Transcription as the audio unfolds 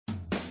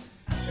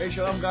Hey,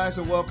 shalom, guys,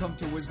 and welcome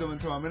to Wisdom and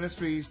Torah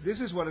Ministries.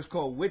 This is what is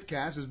called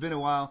Witcast. It's been a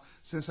while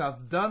since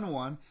I've done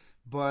one,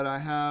 but I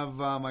have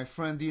my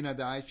friend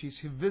Dinah.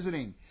 She's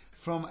visiting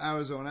from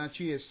Arizona.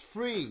 She is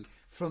free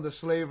from the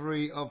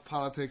slavery of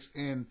politics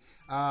in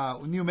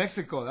New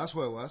Mexico. That's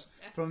where it was.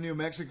 From New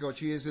Mexico.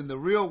 She is in the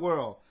real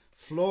world,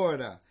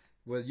 Florida,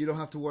 where you don't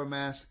have to wear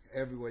masks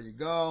everywhere you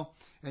go,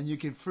 and you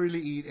can freely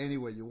eat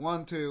anywhere you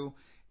want to.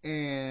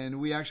 And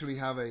we actually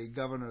have a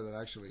governor that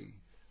actually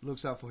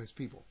looks out for his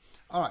people.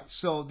 All right,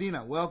 so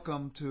Dinah,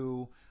 welcome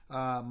to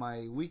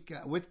my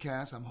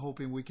Witcast. I'm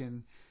hoping we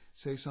can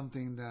say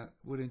something that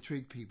would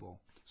intrigue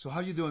people. So how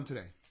you doing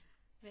today?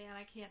 Man,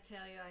 I can't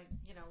tell you. I,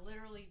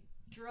 literally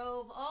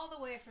drove all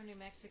the way from New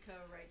Mexico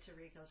right to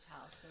Rico's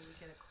house so we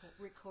could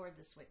record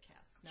this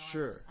Witcast. No,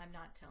 Sure. I'm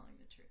not telling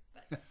the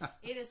truth, but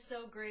it is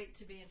so great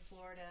to be in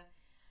Florida.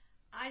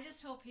 I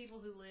just hope people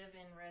who live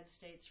in red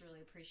states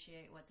really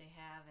appreciate what they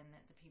have, and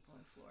that the people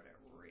in Florida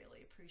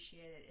really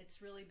appreciate it.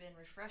 It's really been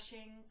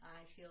refreshing.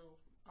 I feel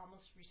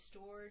almost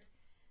restored.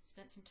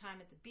 Spent some time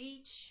at the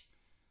beach,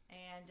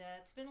 and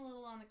it's been a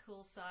little on the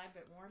cool side,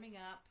 but warming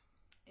up.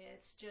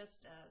 It's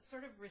just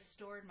sort of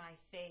restored my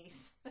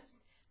faith.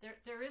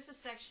 There is a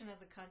section of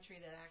the country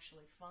that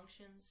actually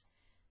functions.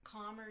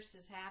 Commerce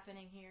is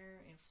happening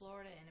here in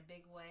Florida in a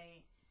big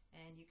way.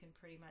 And you can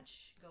pretty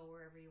much go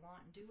wherever you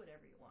want and do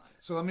whatever you want.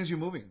 So that means you're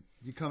moving.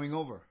 You're coming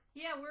over.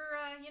 Yeah, we're,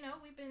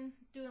 we've been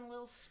doing a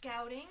little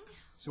scouting.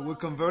 So we're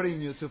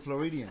converting you to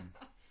Floridian.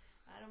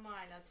 I don't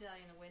mind. I'll tell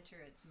you, in the winter,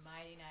 it's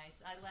mighty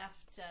nice. I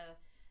left,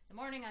 the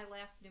morning I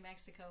left New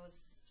Mexico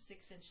was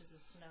 6 inches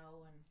of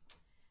snow, and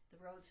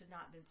the roads had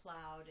not been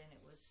plowed, and it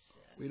was...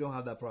 we don't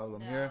have that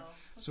problem no. here.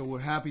 So we're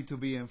happy to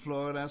be in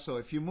Florida. So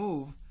if you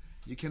move,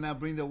 you cannot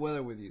bring the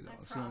weather with you, though.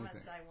 I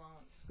promise I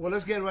won't. Well,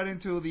 let's get right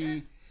into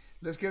the...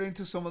 Let's get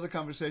into some of the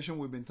conversation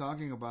we've been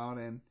talking about,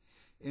 and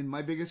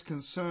my biggest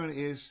concern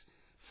is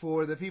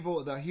for the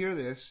people that hear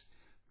this,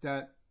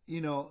 that,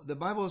 the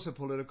Bible is a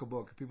political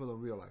book. People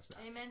don't realize that.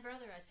 Amen,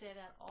 brother. I say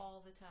that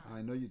all the time.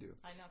 I know you do.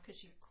 I know,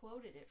 because you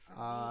quoted it from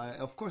me.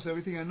 Of course,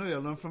 everything I know, I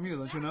learn from you,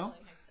 don't you know?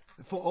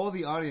 Exactly. For all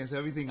the audience,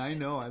 everything I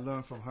know, I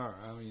learn from her.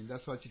 I mean,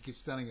 that's what she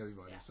keeps telling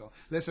everybody. Yeah. So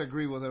let's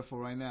agree with her for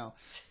right now.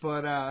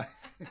 But,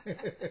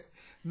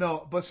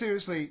 no, but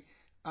seriously,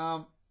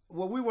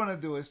 what we want to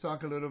do is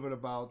talk a little bit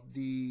about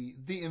the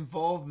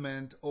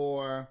involvement,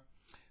 or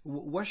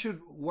what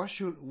should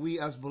we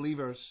as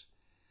believers,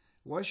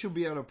 what should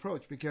be our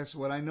approach? Because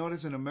what I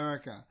notice in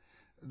America,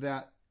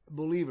 that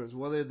believers,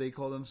 whether they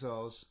call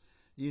themselves,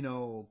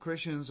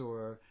 Christians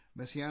or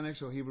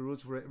Messianics or Hebrew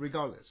roots,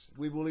 regardless,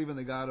 we believe in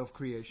the God of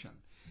creation,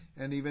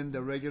 and even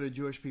the regular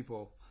Jewish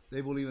people, they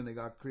believe in the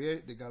God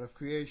of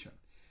creation.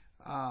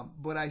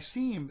 But I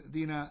seem,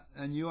 Dinah,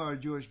 and you are a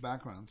Jewish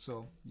background,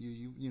 so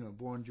you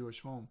born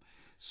Jewish home.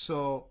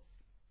 So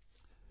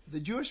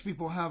the Jewish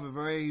people have a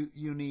very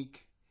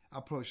unique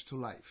approach to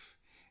life.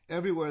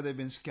 Everywhere they've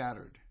been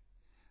scattered,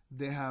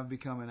 they have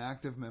become an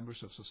active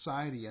members of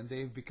society, and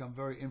they've become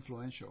very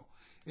influential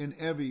in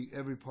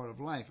every part of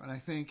life. And I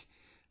think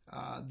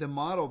the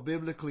model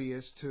biblically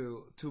is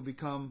to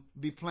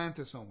be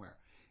planted somewhere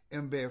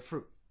and bear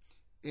fruit.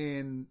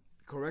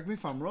 Correct me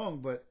if I'm wrong,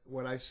 but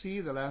what I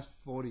see the last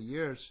 40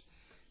 years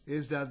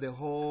is that the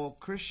whole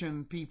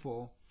Christian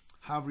people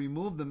have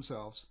removed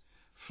themselves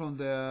from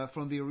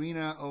the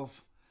arena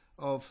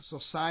of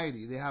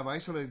society. They have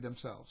isolated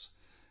themselves,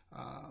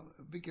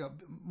 become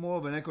more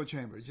of an echo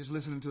chamber, just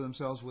listening to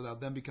themselves without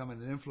them becoming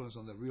an influence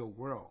on the real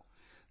world.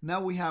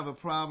 Now we have a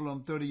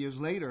problem 30 years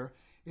later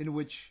in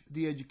which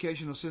the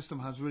educational system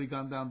has really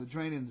gone down the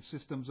drain in the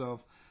systems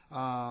of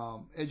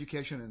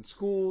education in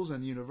schools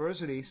and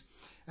universities.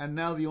 And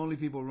now the only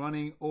people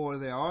running, or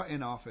they are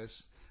in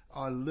office,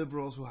 are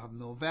liberals who have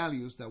no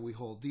values that we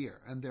hold dear.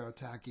 And they're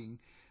attacking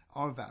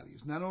our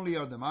values. Not only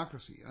our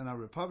democracy and our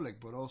republic,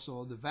 but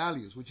also the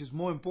values, which is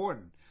more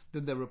important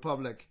than the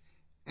republic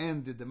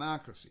and the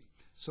democracy.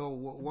 So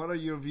what are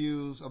your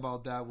views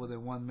about that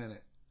within 1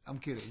 minute? I'm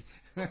kidding.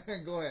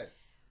 Go ahead.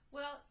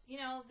 Well,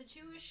 the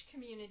Jewish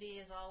community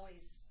is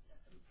always,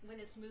 when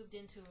it's moved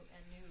into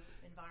a new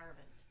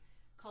environment,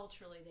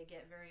 culturally they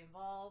get very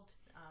involved.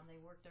 They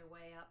work their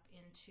way up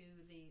into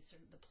the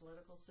sort of the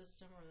political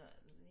system or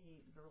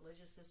the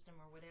religious system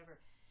or whatever,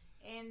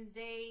 and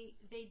they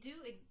do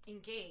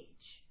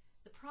engage.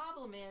 The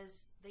problem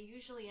is they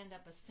usually end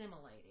up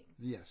assimilating.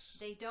 Yes.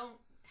 They don't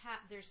have.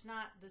 There's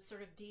not the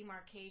sort of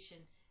demarcation.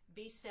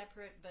 Be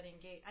separate but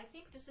engage. I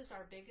think this is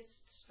our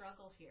biggest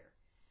struggle here.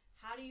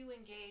 How do you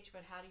engage,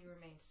 but how do you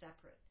remain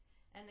separate?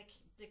 And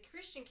the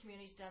Christian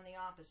community's done the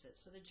opposite.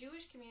 So the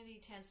Jewish community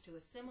tends to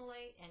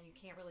assimilate, and you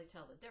can't really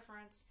tell the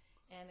difference.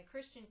 And the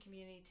Christian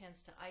community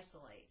tends to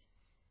isolate,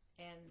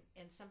 and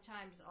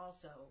sometimes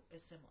also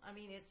assimilate. I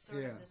mean, it's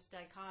sort of this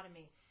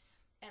dichotomy.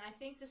 And I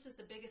think this is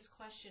the biggest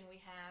question we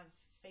have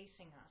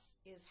facing us,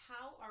 is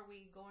how are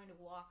we going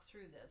to walk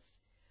through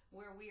this,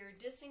 where we are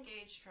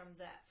disengaged from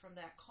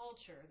that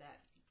culture,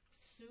 that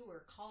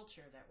sewer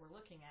culture that we're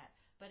looking at,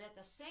 but at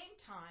the same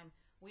time,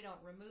 we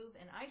don't remove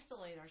and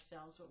isolate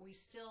ourselves, but we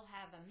still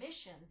have a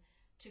mission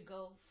to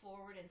go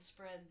forward and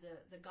spread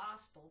the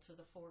gospel to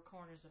the four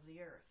corners of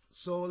the earth.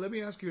 So let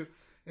me ask you,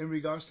 in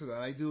regards to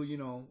that,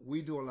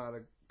 we do a lot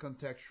of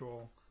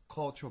contextual,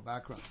 cultural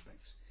background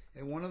things.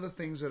 And one of the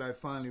things that I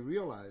finally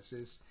realized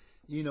is,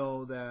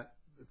 that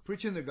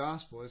preaching the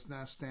gospel is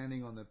not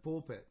standing on the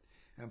pulpit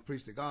and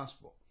preach the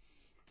gospel.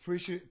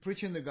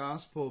 Preaching the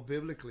gospel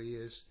biblically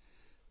is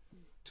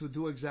to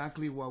do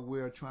exactly what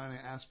we're trying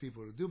to ask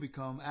people to do,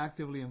 become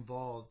actively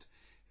involved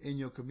in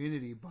your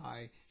community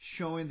by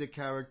showing the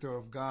character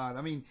of God.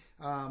 I mean,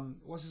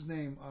 what's his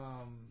name?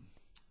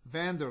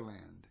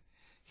 Vanderland.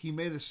 He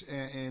made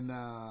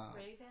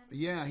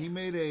he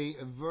made a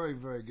very,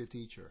 very good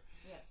teacher.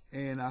 Yes.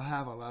 And I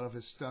have a lot of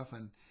his stuff.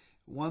 And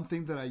one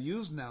thing that I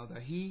use now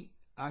that he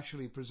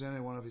actually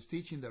presented one of his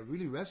teaching that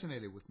really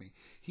resonated with me.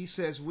 He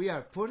says, we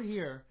are put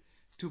here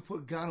to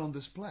put God on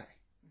display,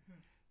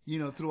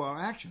 through our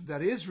action.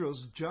 That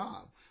Israel's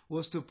job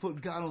was to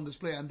put God on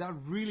display. And that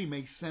really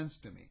makes sense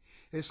to me.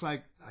 It's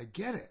like, I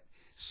get it.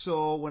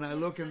 So when I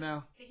look at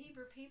now, the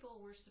Hebrew people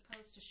were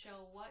supposed to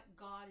show what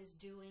God is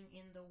doing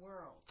in the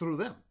world. Through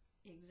them.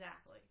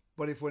 Exactly.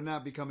 But if we're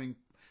not becoming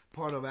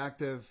part of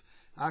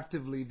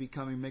actively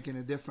making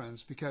a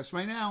difference, because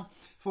right now,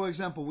 for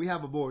example, we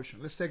have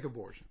abortion. Let's take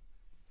abortion.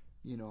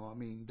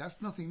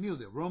 That's nothing new.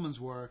 The Romans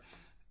were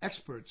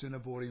experts in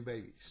aborting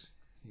babies,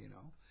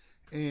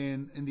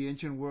 And in the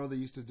ancient world, they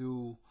used to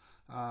do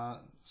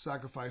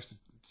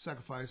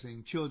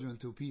sacrificing children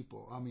to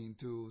people,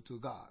 to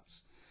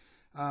gods.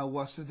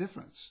 What's the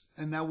difference?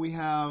 And now we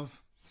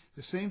have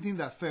the same thing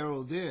that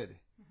Pharaoh did,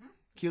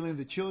 killing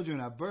the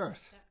children at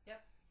birth,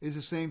 is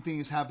the same thing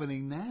is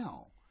happening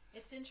now.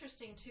 It's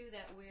interesting, too,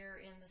 that we're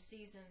in the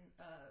season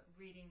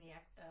reading the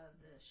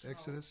Shemot.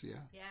 Exodus,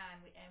 yeah. Yeah,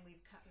 and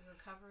we're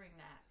covering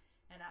that.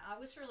 And I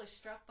was really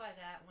struck by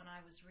that when I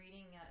was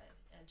reading,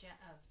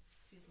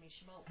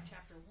 Shemot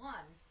chapter 1.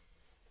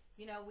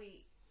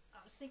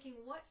 I was thinking,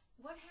 what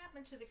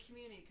happened to the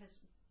community? Because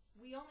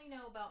we only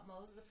know about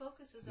Moses. The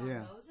focus is on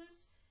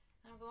Moses.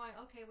 And I'm going,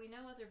 okay, we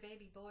know other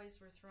baby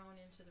boys were thrown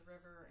into the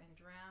river and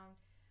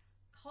drowned.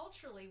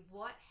 Culturally,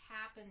 what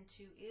happened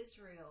to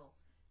Israel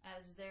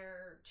as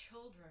their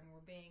children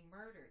were being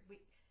murdered?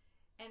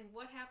 And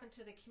what happened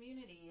to the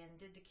community? And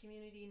did the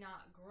community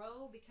not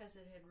grow because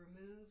it had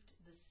removed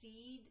the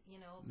seed,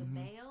 the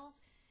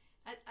males?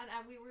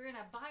 We were in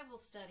a Bible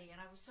study, and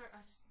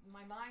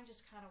my mind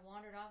just kind of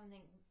wandered off and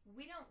think,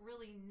 we don't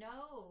really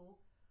know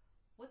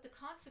what the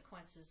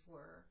consequences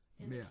were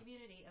in the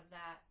community of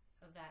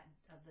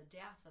the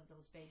death of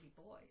those baby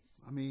boys.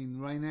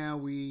 Right now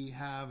we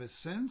have a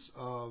sense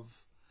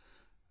of,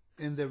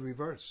 in the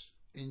reverse,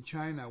 in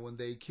China when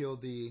they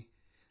killed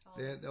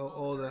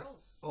all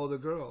the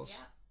girls.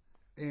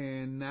 Yeah.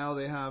 And now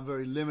they have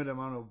very limited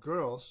amount of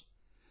girls.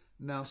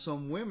 Now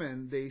some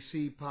women, they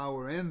see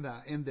power in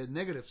that, in the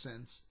negative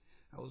sense.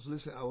 I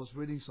was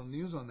reading some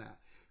news on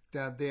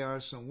that there are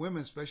some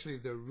women, especially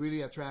if they're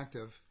really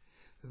attractive,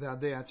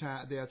 that they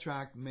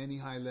attract many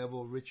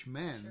high-level rich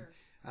men. Sure.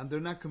 And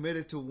they're not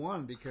committed to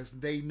one because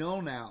they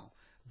know now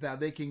that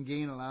they can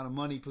gain a lot of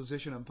money,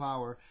 position, and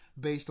power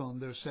based on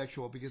their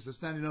sexual, because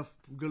there's not enough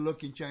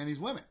good-looking Chinese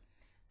women.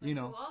 But you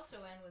also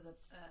end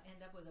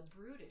up with a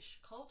brutish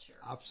culture.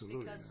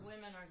 Absolutely. Because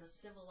women are the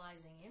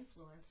civilizing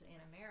influence in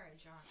a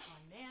marriage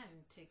on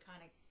men to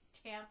kind of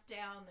tamp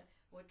down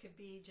what could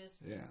be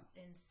just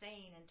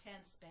insane,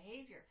 intense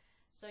behavior.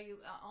 So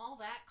all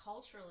that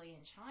culturally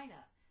in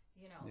China,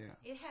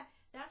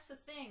 that's the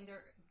thing.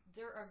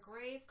 There are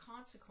grave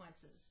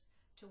consequences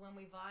to when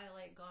we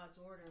violate God's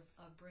order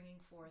of bringing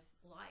forth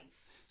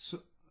life.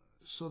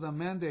 So the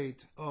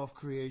mandate of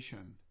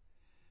creation,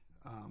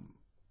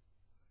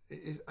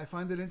 I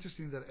find it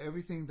interesting that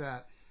everything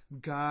that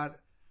God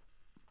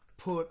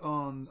put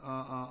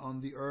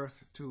on the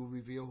earth to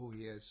reveal who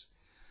He is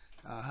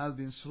has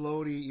been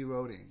slowly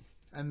eroding,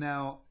 and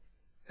now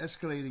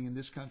escalating in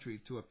this country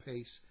to a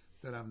pace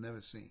that I've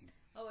never seen.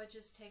 Oh, it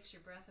just takes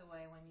your breath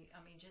away when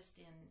just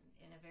in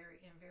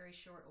very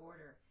short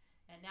order.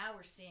 And now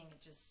we're seeing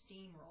it just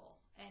steamroll.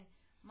 And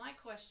my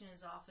question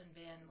has often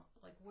been,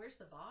 like, where's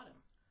the bottom?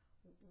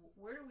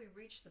 Where do we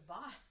reach the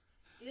bottom?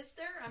 Is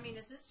there?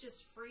 Is this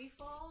just free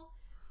fall?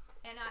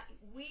 And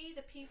we,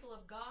 the people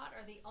of God,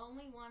 are the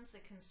only ones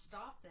that can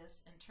stop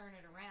this and turn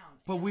it around.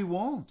 But we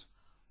won't.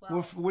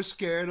 Well, we're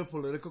scared of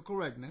political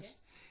correctness.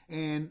 Yeah.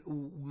 And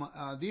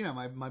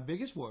Dinah, my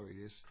biggest worry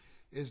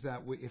is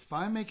that if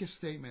I make a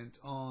statement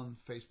on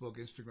Facebook,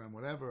 Instagram,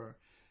 whatever,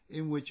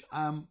 in which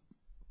I'm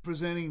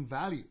presenting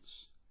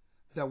values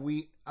that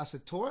we, as a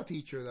Torah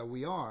teacher that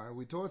we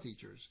Torah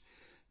teachers,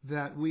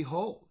 that we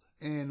hold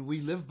and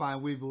we live by,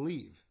 we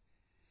believe.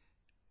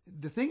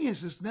 The thing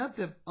is, it's not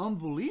the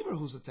unbeliever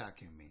who's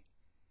attacking me.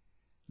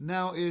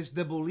 Now it's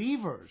the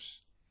believers,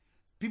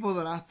 people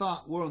that I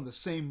thought were on the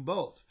same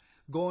boat,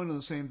 going in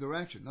the same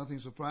direction. Nothing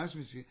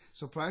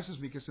surprises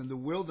me because in the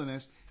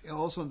wilderness,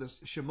 also in the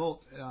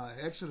Shemot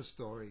Exodus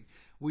story,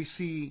 we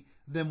see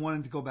them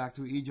wanting to go back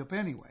to Egypt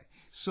anyway.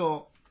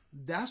 So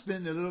that's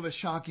been a little bit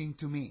shocking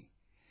to me,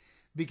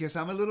 because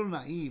I'm a little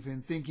naive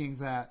in thinking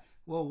that,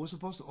 well, we're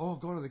supposed to all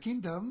go to the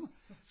kingdom.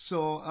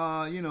 So,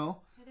 you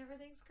know. And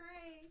everything's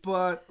great.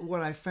 But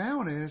what I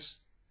found is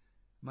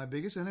my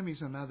biggest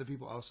enemies are not the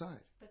people outside.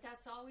 But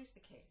that's always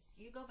the case.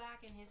 You go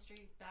back in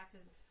history, back to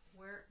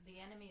where the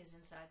enemy is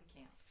inside the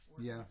camp,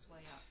 working its way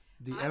up.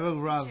 The I Evil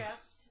would Rav.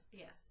 suggest,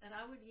 yes, and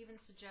I would even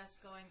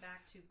suggest going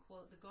back to,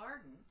 quote, the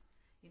garden.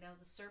 You know,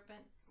 the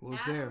serpent. Was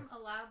Adam there.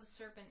 allowed the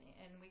serpent,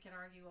 and we can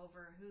argue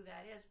over who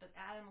that is, but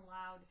Adam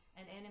allowed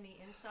an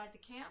enemy inside the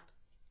camp,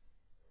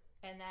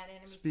 and that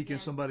enemy Speaking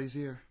somebody's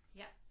ear.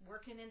 Yeah,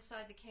 working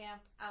inside the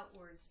camp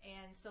outwards,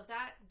 and so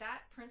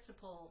that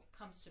principle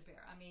comes to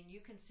bear. I mean,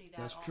 you can see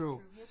that That's all true.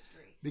 through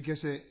history.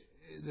 Because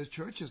the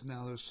churches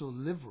now, they're so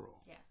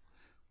liberal. Yeah.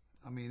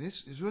 I mean,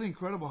 it's really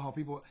incredible how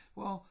people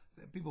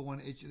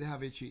want they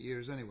have itchy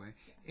ears anyway.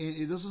 Yeah. And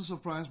it doesn't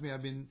surprise me.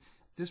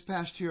 This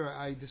past year,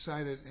 I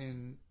decided,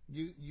 and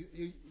you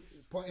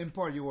in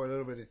part, you were a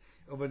little bit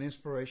of an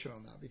inspiration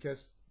on that,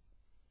 because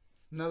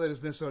not that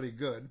it's necessarily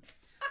good,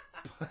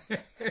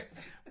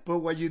 but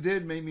what you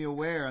did made me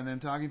aware. And then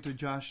talking to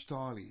Josh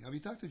Tolley. Have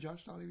you talked to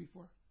Josh Tolley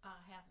before? I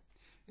haven't.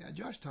 Yeah,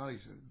 Josh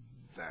Tolley's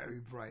a very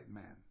bright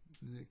man,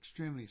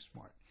 extremely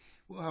smart.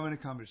 We were having a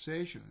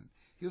conversation, and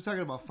he was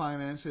talking about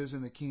finances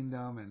in the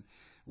kingdom, and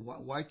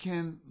why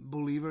can't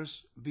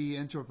believers be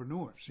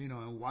entrepreneurs? You know,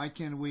 and why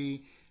can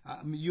we?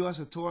 You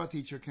as a Torah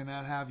teacher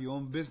cannot have your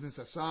own business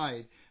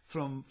aside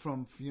from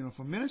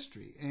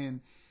ministry. And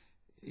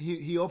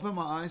he opened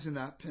my eyes in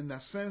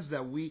that sense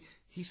that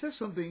he says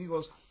something. He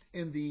goes,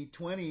 in the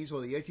 20s or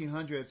the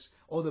 1800s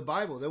or the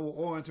Bible, they were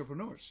all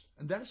entrepreneurs,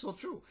 and that's so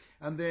true.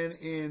 And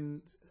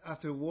then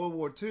after World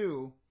War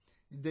II,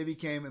 they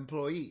became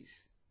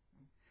employees.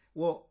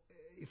 Well,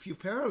 if you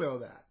parallel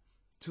that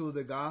to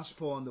the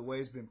gospel and the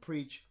way it's been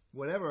preached,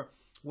 whatever,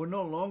 we're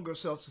no longer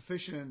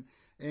self-sufficient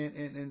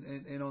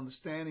in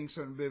understanding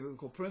certain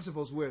biblical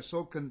principles. We are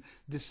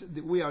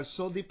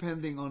so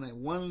depending on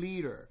one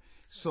leader,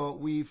 so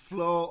we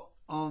flow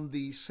on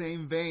the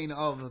same vein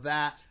of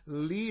that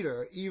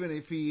leader, even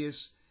if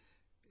he's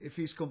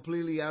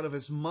completely out of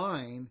his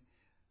mind.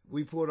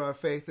 We put our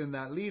faith in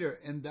that leader,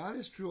 and that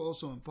is true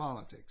also in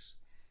politics.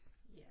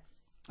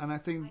 Yes. And I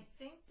think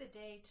the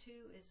day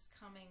too is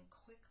coming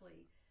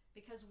quickly,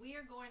 because we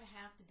are going to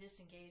have to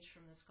disengage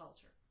from this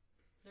culture.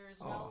 There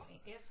is no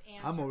if,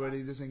 ands, I'm already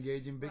buts.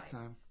 disengaging big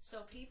time.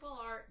 So people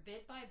are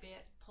bit by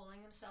bit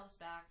pulling themselves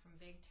back from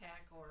big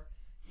tech, or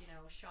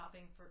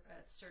shopping for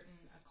certain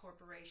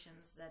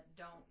corporations that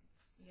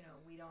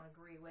we don't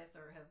agree with,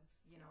 or have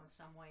in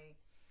some way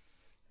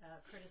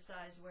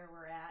criticized where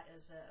we're at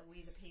as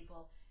we the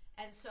people.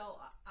 And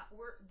so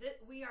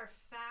we are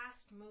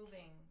fast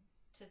moving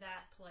to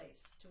that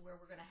place, to where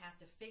we're going to have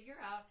to figure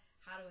out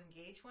how to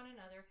engage one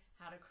another,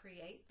 how to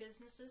create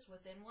businesses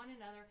within one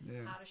another,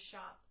 how to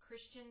shop.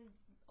 Christian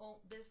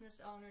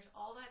business owners,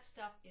 all that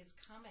stuff is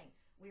coming.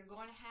 We're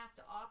going to have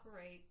to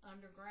operate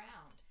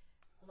underground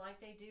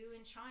like they do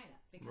in China,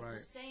 because the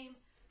same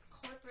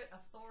corporate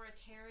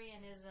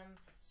authoritarianism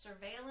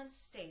surveillance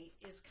state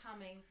is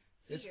coming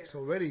here. It's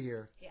already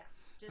here. Yeah,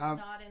 just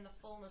not in the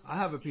fullness. I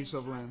have a piece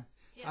of land.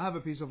 Yeah. I have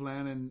a piece of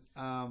land,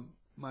 and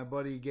my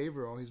buddy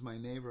Gabriel, he's my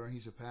neighbor,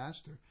 he's a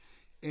pastor,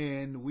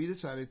 and we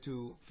decided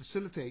to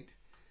facilitate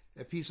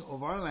a piece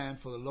of our land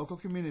for the local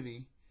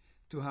community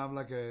to have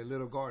like a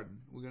little garden.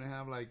 We're gonna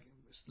have like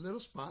little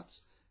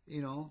spots,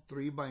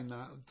 3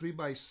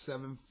 by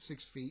 7,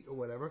 6 feet or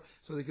whatever,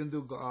 so they can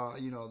do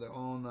their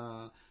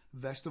own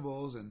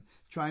vegetables, and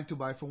trying to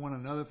buy from one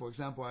another. For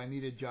example, I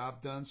need a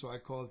job done, so I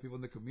called people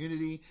in the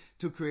community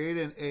to create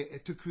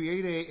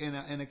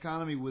an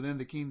economy within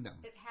the kingdom.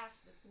 It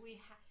has to.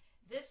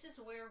 This is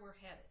where we're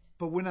headed.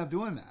 But we're not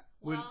doing that.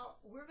 We're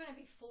going to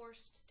be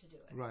forced to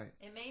do it. Right.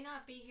 It may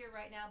not be here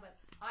right now, but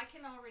I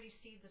can already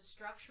see the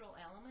structural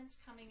elements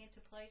coming into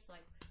place,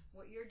 like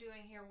what you're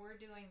doing here, we're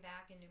doing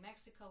back in New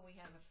Mexico. We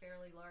have a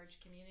fairly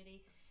large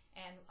community,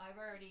 and I've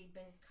already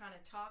been kind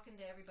of talking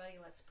to everybody.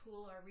 Let's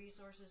pool our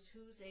resources.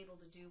 Who's able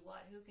to do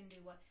what? Who can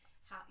do what?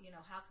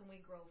 How can we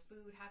grow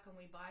food? How can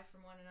we buy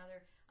from one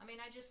another? I mean,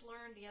 I just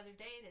learned the other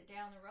day that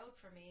down the road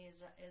from me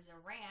is a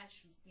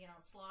ranch,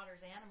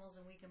 slaughters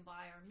animals, and we can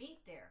buy our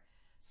meat there.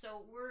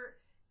 So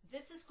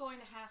this is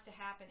going to have to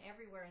happen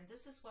everywhere, and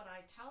this is what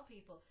I tell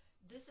people.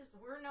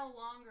 We're no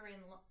longer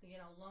in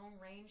Lone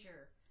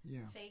Ranger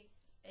faith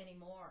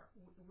anymore.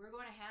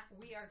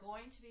 We are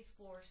going to be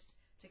forced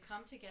to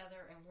come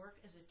together and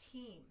work as a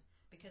team,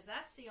 because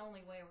that's the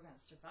only way we're going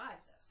to survive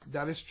this.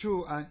 That is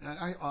true.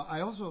 I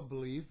also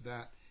believe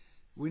that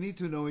we need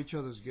to know each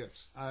other's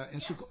gifts. In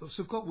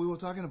Sukkot, we were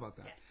talking about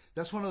that. Yeah.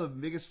 That's one of the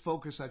biggest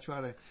focus I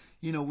try to,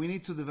 we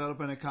need to develop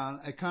an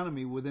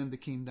economy within the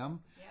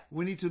kingdom. Yep.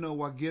 We need to know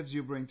what gifts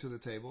you bring to the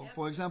table. Yep.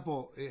 For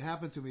example, it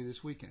happened to me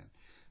this weekend.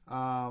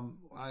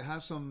 I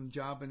had some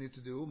job I need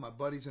to do. My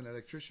buddy's an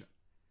electrician.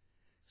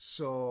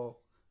 So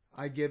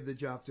I gave the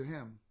job to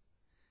him.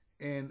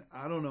 And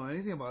I don't know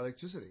anything about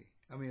electricity.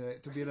 I mean,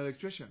 to be an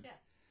electrician. Yeah.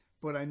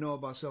 But I know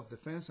about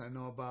self-defense. I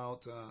know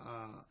about,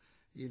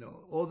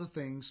 all the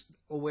things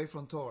away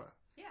from Torah.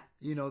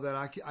 Yeah. That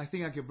I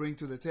think I could bring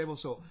to the table.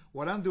 So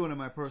what I'm doing in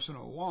my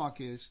personal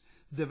walk is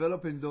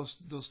developing those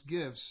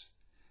gifts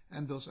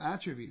and those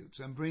attributes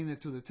and bringing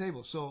it to the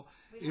table. So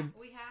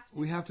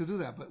we have to do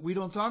that, but we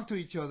don't talk to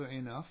each other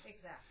enough.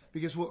 Exactly.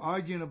 Because we're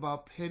arguing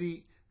about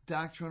petty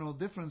doctrinal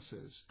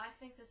differences. I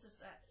think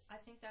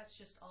that's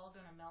just all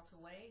going to melt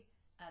away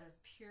out of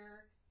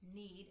pure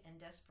need and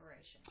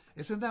desperation.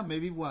 Isn't that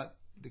maybe what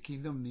the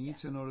kingdom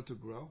needs in order to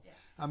grow? Yeah.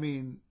 I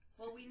mean,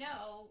 well, we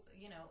know,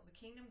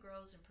 the kingdom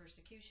grows in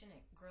persecution.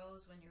 It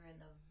grows when you're in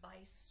the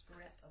vice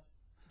grip of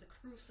the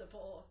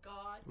crucible of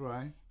God.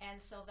 Right.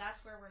 And so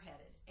that's where we're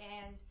headed.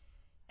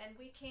 And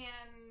we can,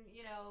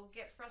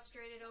 get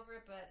frustrated over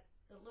it, but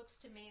it looks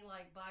to me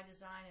like by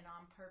design and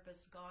on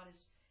purpose, God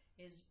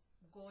is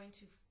going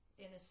to,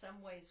 in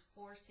some ways,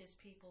 force his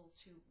people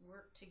to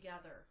work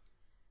together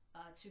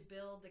to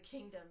build the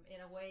kingdom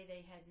in a way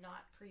they had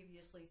not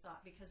previously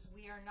thought, because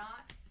we are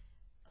not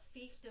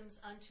fiefdoms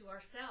unto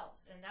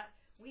ourselves, and that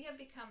we have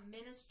become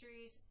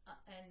ministries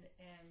and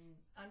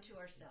unto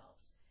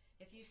ourselves.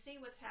 If you see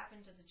what's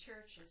happened to the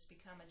church, it's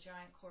become a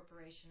giant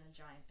corporation, a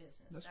giant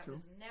business. That's that true.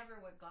 was never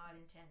what God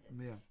intended.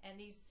 Yeah. And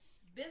these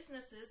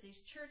businesses,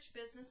 these church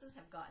businesses,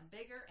 have gotten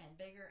bigger and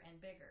bigger and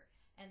bigger,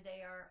 and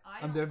they are.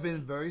 And they've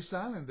been very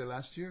silent the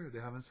last year. They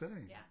haven't said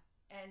anything.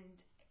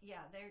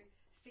 Yeah, they're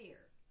fear.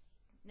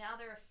 Now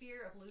they're a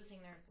fear of losing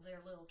their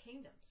little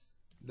kingdoms.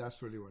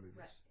 That's really what it is.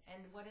 Right.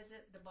 And what is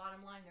it? The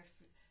bottom line,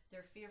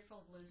 they're fearful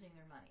of losing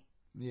their money.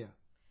 Yeah.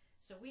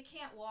 So we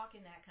can't walk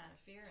in that kind of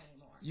fear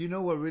anymore. You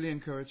know what really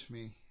encouraged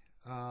me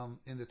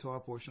in the Torah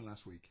portion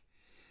last week?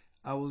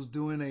 I was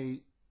doing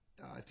a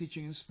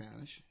teaching in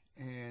Spanish,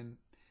 and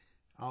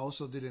I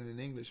also did it in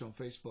English on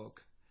Facebook.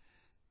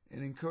 It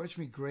encouraged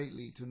me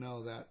greatly to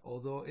know that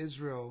although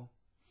Israel,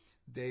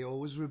 they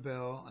always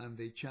rebel and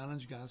they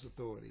challenge God's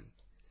authority,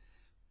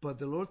 but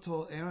the Lord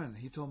told Aaron,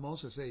 he told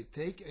Moses, hey,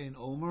 take an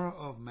omer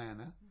of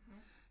manna,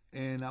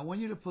 and I want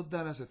you to put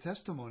that as a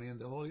testimony in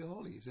the Holy of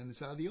Holies and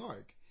inside the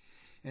ark.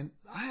 And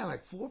I had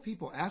like 4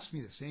 people ask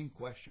me the same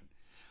question.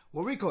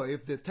 Well, Rico,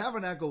 if the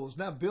tabernacle was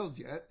not built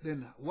yet,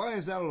 then why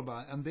is that all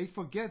about? And they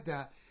forget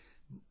that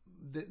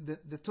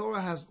the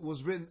Torah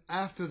was written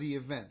after the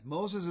event.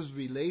 Moses is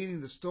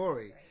relating the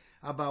story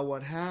about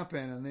what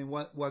happened and then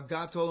what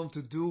God told him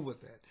to do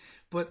with it.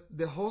 But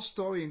the whole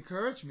story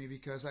encouraged me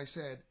because I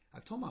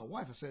told my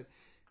wife, I said,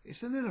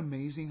 isn't it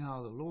amazing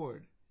how the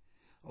Lord,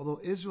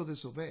 although Israel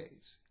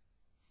disobeys,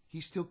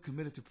 he's still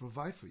committed to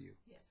provide for you.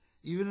 Yes.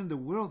 Even in the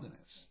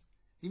wilderness.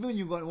 Even when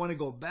you want to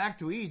go back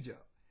to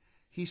Egypt,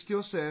 he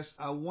still says,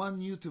 I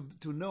want you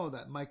to know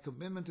that my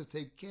commitment to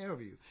take care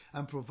of you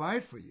and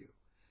provide for you.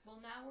 Well,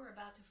 now we're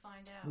about to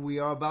find out. We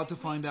are about to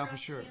find out for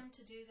sure. Trust him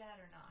to do that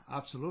or not?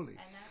 Absolutely.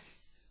 And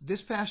that's...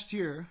 This past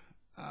year,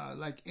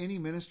 like any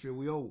ministry,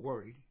 we all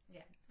worried.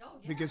 Yeah. Oh,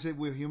 yeah. Because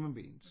we're human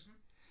beings.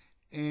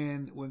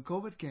 And when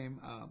COVID came,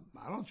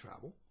 I don't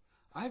travel.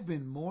 I've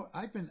had more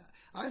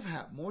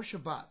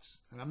Shabbats,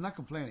 and I'm not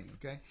complaining,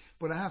 okay?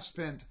 But I have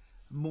spent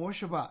more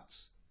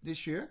Shabbats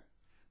this year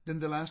than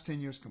the last 10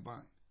 years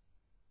combined.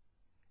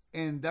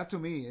 And that to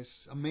me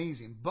is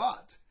amazing.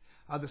 But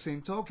at the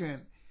same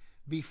token,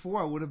 before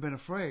I would have been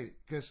afraid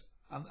because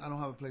I don't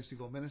have a place to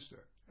go minister.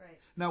 Right.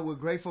 Now we're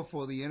grateful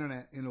for the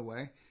internet in a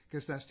way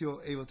because I'm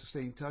still able to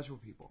stay in touch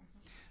with people.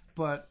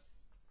 But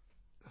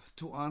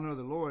to honor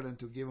the Lord and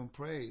to give him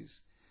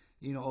praise,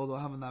 although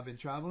I have not been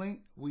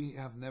traveling, we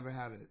have never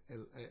had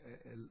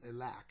a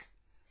lack.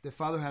 The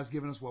Father has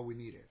given us what we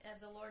needed. And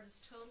the Lord has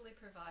totally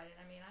provided.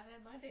 I mean, I've had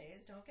my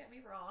days, don't get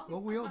me wrong.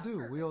 Well, we all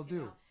do. Perfect, we all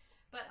do.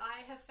 But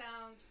I have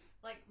found,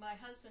 like my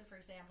husband, for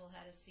example,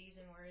 had a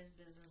season where his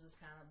business was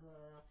kind of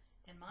blah,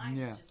 and mine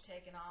was just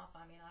taken off.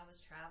 I mean, I was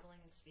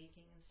traveling and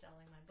speaking and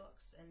selling my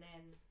books. And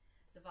then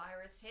the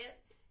virus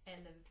hit,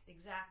 and the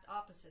exact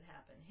opposite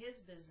happened.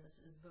 His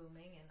business is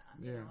booming, and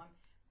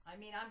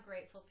I'm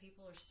grateful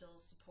people are still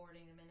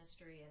supporting the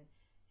ministry,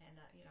 and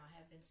I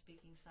have been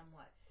speaking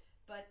somewhat.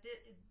 But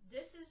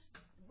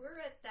we're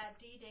at that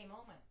D-Day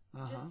moment.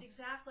 Just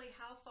exactly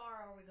how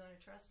far are we going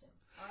to trust him?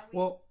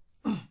 Well,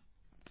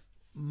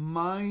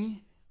 my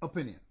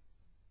opinion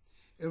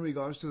in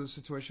regards to the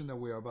situation that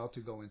we are about to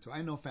go into,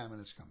 I know famine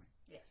is coming.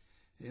 Yes.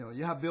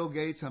 You have Bill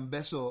Gates and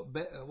what's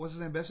his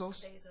name,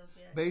 Bezos? Bezos,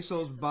 yeah.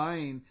 Bezos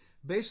buying.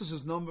 Bezos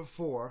is number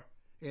 4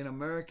 in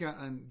America,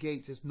 and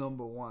Gates is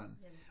number 1.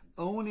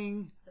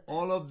 Owning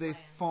all of the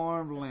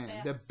farmland,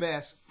 the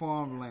best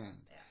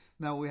farmland. Yeah.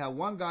 Now we have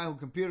one guy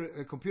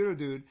a computer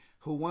dude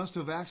who wants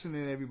to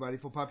vaccinate everybody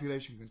for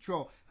population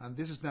control, and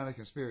this is not a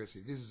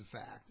conspiracy. This is a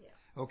fact. Yeah.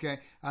 Okay,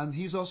 and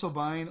he's also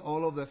buying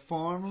all of the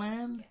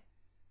farmland.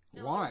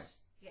 Yeah. No, why?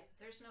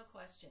 There's no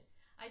question.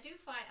 I do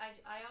find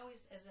I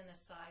always, as an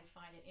aside,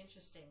 find it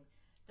interesting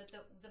that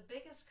the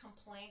biggest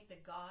complaint the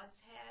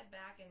gods had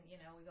back in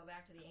we go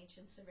back to the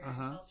ancient Sumerian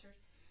culture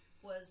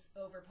was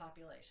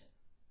overpopulation.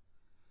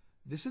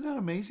 Isn't that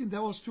amazing?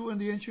 That was true in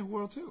the ancient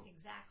world too.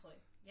 Exactly.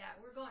 Yeah,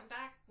 we're going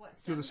back,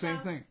 to the same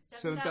thing.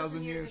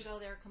 7,000 years ago,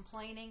 they were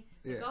complaining.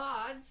 The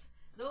gods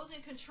those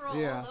in control,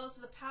 those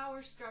of the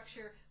power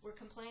structure, were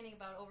complaining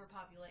about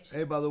overpopulation.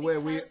 Hey, by the way,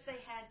 because they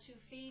had to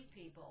feed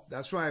people.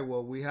 That's right.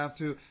 Well, we have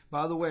to.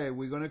 By the way,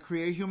 we're going to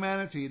create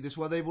humanity. This is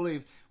what they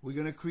believe. We're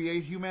going to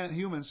create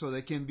humans so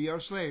they can be our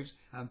slaves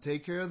and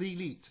take care of the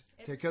elite,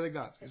 take care of the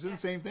gods. It's the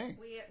same thing.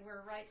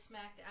 We're right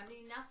smack. I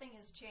mean, nothing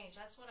has changed.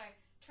 That's what I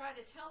try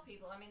to tell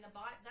people. I mean,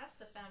 that's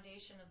the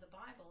foundation of the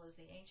Bible, is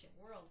the ancient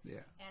world.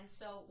 Yeah. And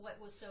so, what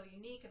was so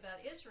unique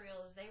about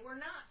Israel is they were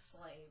not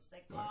slaves.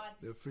 That God,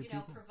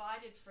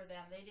 provided for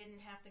them. They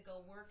didn't have to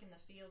go work in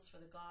the fields for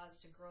the gods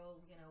to grow.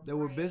 They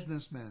were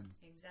businessmen.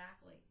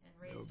 Exactly, and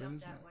raised up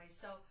that way.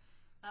 So,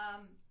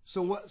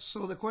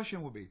 So the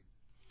question would be,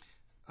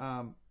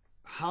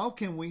 how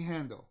can we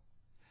handle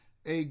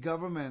a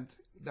government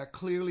that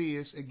clearly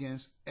is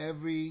against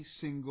every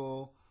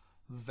single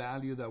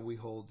value that we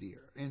hold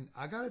dear? And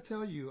I got to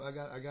tell you, I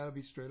got to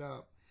be straight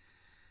up.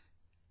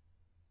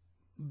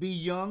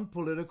 Beyond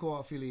political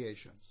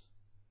affiliations,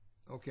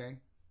 okay?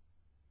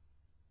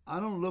 I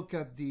don't look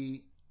at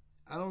the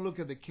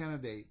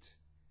candidate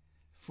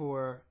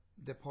for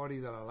the party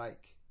that I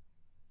like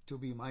to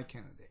be my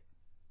candidate.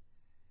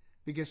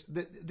 Because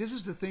this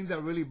is the thing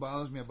that really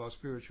bothers me about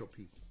spiritual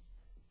people.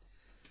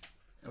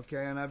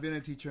 Okay, and I've been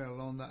a teacher a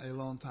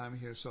long time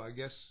here, so I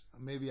guess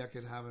maybe I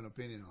could have an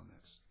opinion on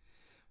this.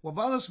 What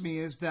bothers me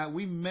is that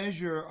we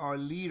measure our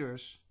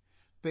leaders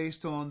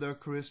based on their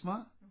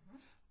charisma,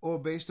 or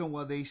based on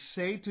what they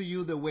say to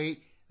you, the way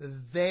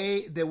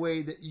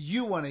that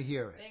you want to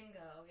hear it.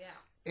 Bingo, yeah.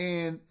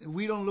 And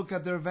we don't look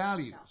at their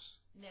values.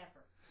 No,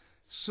 never.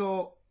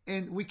 So,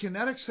 and we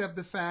cannot accept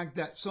the fact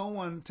that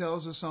someone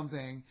tells us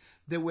something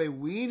the way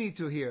we need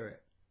to hear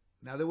it,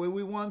 not the way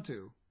we want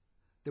to,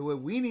 the way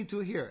we need to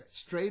hear it,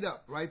 straight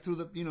up, right through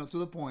the, to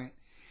the point,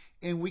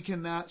 and we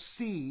cannot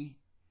see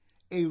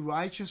a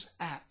righteous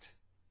act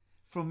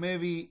from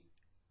maybe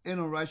an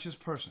unrighteous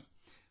person.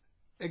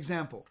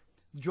 Example,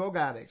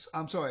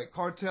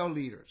 cartel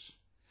leaders.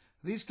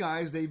 These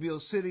guys, they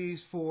build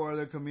cities for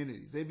their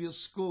communities. They build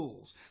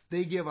schools.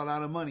 They give a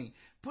lot of money,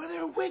 but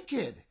they're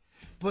wicked.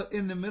 But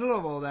in the middle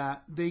of all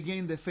that, they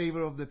gain the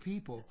favor of the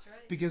people. That's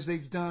right. Because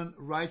they've done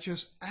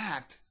righteous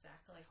act,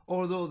 exactly,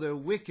 although they're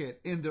wicked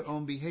in their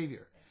own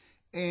behavior.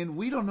 And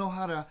we don't know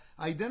how to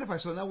identify.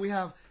 So now we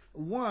have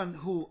one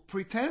who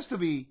pretends to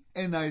be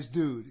a nice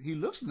dude. He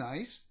looks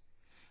nice,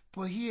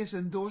 but he is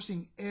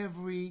endorsing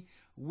every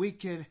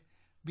wicked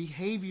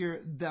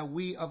behavior that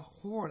we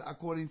abhor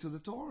according to the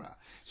Torah.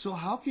 So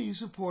how can you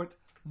support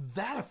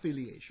that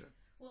affiliation?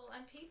 Well,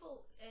 and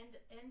people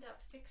end up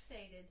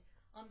fixated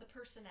on the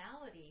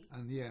personality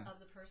of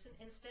the person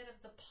instead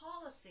of the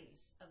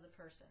policies of the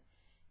person.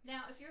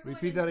 Now, if you're going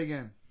repeat that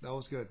again, that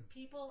was good.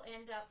 People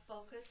end up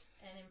focused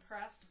and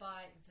impressed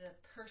by the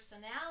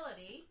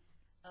personality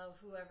of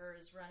whoever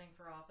is running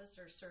for office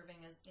or serving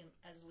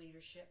as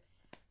leadership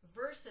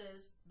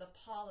versus the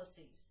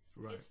policies.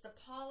 Right. It's the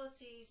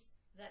policies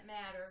that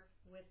matter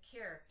with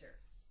character.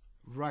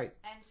 Right.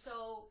 And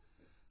so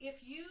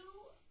if you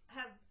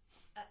have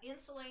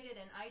insulated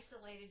and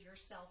isolated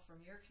yourself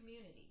from your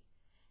community,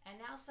 and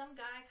now some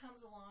guy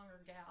comes along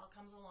or gal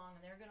comes along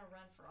and they're going to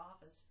run for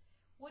office,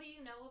 what do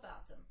you know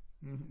about them?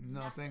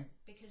 Nothing.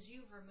 Because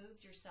you've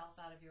removed yourself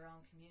out of your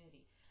own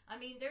community. I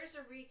mean, there's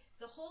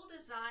the whole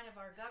design of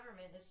our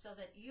government is so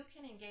that you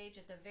can engage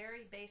at the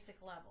very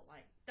basic level,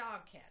 like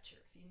dog catcher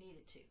if you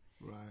needed to.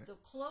 Right. The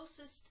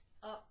closest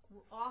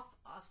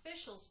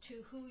officials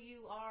to who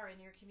you are in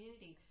your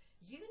community,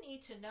 you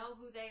need to know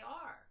who they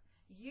are.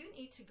 You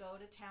need to go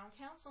to town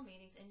council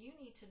meetings, and you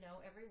need to know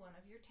every one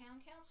of your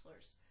town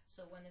councilors.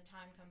 So when the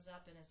time comes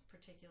up and a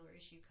particular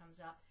issue comes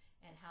up,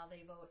 and how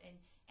they vote, and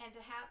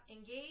to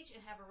engage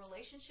and have a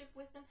relationship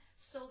with them,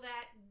 so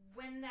that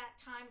when that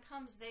time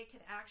comes, they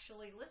could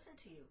actually listen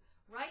to you.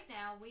 Right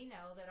now, we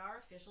know that our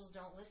officials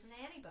don't listen to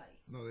anybody.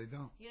 No, they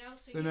don't.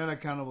 So they're not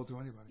accountable to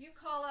anybody. You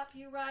call up,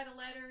 you write a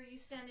letter, you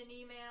send an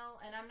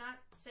email, and I'm not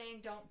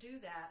saying don't do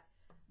that,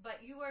 but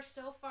you are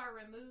so far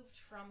removed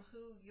from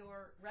who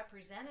your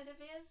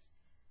representative is,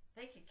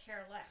 they could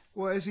care less.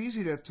 Well, it's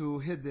easy to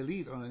hit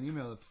delete on an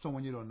email of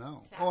someone you don't know.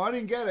 Exactly. Oh, I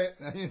didn't get it.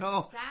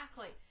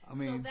 Exactly. I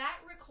mean, so that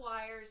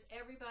requires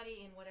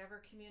everybody in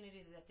whatever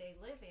community that they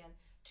live in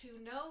to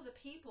know the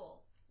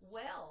people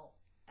well,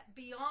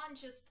 beyond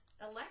just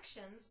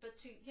elections, but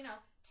to,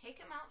 take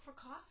them out for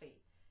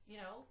coffee,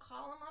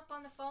 call them up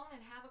on the phone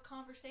and have a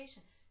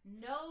conversation.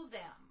 Know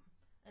them.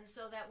 And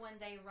so that when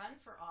they run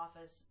for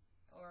office,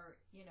 or,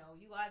 you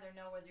either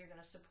know whether you're going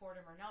to support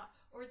them or not,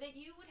 or that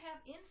you would have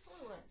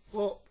influence.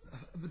 Well,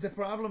 the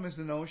problem is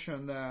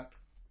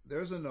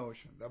there's a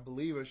notion that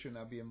believers should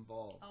not be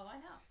involved. Oh, I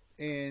know.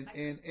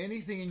 In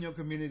anything in your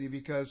community,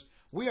 because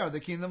we are the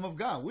kingdom of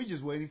God. We're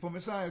just waiting for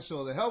Messiah,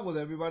 so the hell with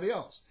everybody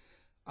else.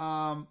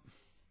 I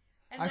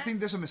think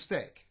there's a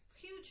mistake.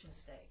 Huge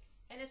mistake.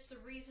 And it's the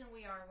reason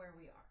we are where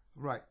we are.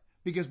 Right.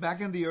 Because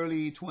back in the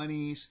early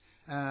 20s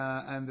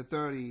and the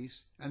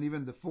 30s and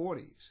even the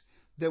 40s,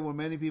 there were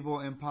many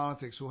people in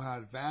politics who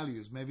had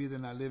values. Maybe they're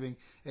not living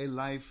a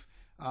life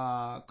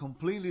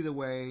completely the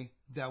way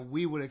that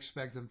we would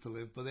expect them to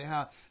live, but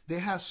they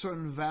have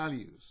certain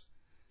values.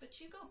 But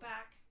you go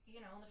back,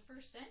 in the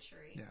first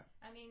century. Yeah.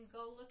 I mean,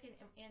 go look in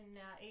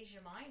Asia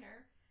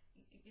Minor.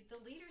 The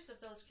leaders of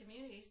those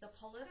communities, the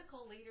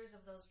political leaders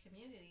of those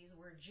communities,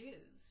 were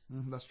Jews.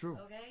 That's true.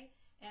 Okay,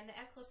 and the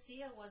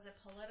ecclesia was a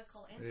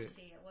political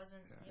entity. It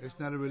wasn't. It's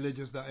not a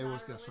religious. It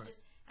was that's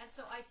right. And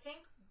so I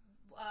think,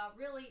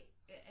 really,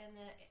 in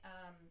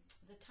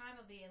the time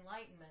of the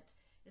Enlightenment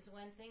is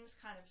when things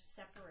kind of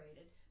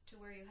separated to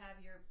where you have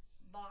your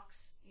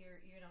box,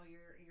 your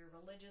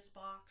religious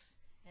box,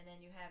 and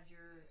then you have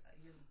your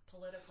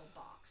political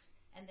box,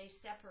 and they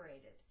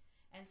separated.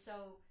 And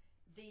so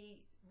the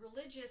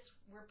religious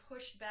were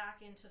pushed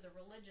back into the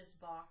religious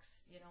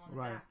box, on the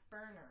right. back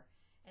burner.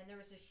 And there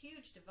was a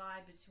huge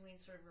divide between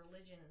sort of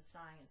religion and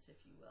science,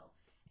 if you will.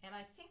 And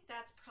I think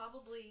that's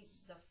probably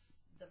the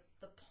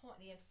point,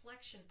 the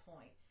inflection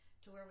point,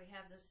 to where we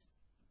have this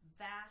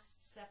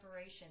vast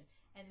separation.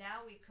 And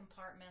now we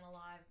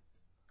compartmentalized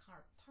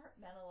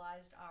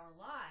our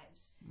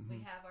lives. Mm-hmm. We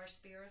have our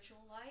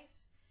spiritual life,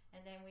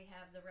 and then we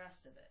have the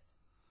rest of it.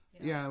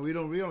 Yeah, we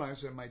don't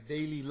realize that my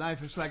daily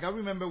life. It's like I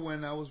remember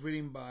when I was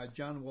reading by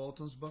John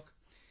Walton's book,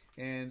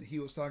 and he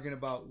was talking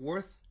about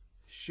worship.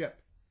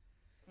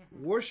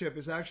 Mm-hmm. Worship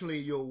is actually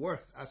your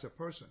worth as a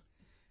person.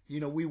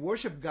 We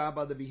worship God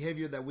by the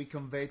behavior that we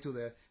convey to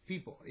the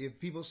people. If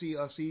people see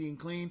us eating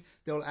clean,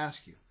 they'll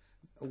ask you,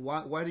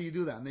 why do you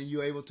do that? And then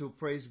you're able to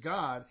praise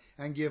God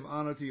and give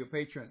honor to your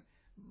patron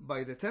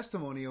by the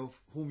testimony of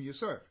whom you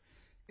serve.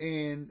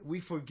 And we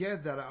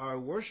forget that our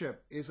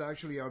worship is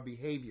actually our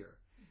behavior.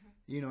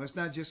 It's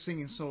not just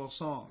singing solo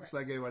songs right.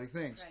 like everybody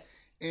thinks.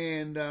 Right.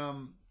 And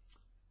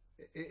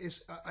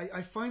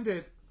I find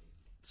it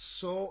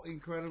so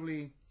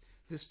incredibly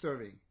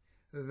disturbing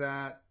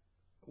that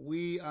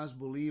we as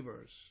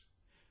believers,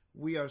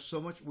 we care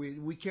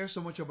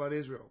so much about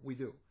Israel. We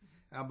do.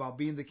 Mm-hmm. About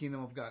being the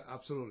kingdom of God.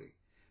 Absolutely.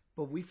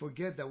 But we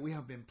forget that we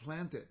have been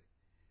planted.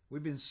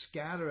 We've been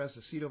scattered as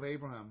the seed of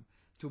Abraham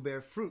to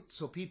bear fruit,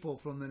 so people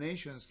from the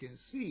nations can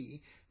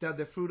see that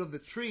the fruit of the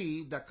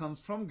tree that comes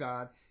from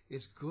God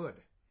is good,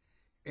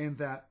 and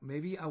that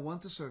maybe I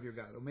want to serve your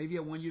God, or maybe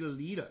I want you to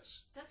lead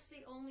us. That's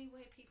the only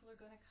way people are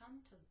going to come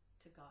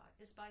to God,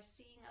 is by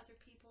seeing other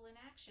people in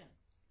action.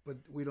 But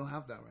we don't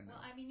have that right now.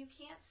 Well, I mean, you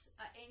can't,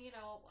 and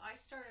I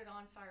started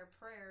On Fire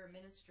Prayer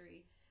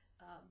Ministry,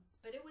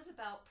 but it was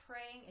about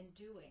praying and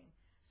doing.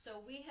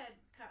 So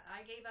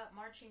I gave out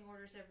marching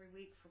orders every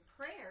week for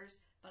prayers,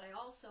 but I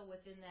also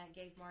within that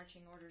gave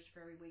marching orders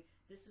for every week.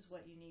 This is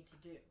what you need to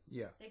do.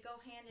 Yeah. They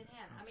go hand in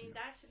hand. I mean,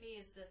 that to me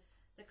is the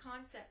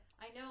concept.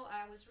 I know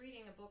I was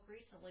reading a book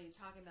recently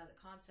talking about the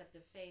concept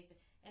of faith,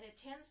 and it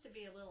tends to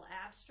be a little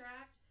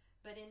abstract,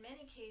 but in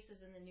many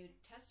cases in the New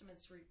Testament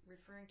it's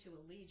referring to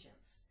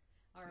allegiance.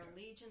 Our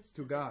allegiance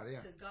to God,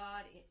 to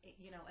God,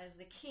 as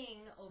the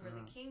king over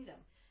the kingdom.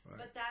 Right.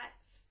 But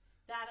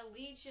that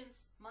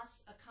allegiance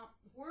must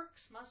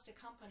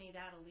accompany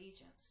that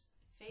allegiance.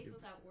 Faith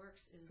without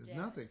works is dead.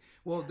 Nothing.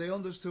 Well, they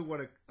understood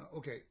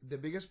the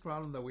biggest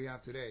problem that we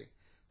have today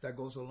that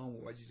goes along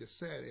with what you just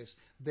said is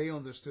they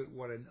understood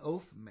what an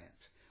oath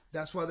meant.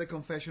 That's why the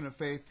confession of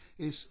faith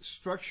is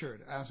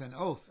structured as an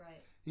oath.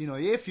 Right.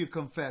 If you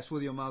confess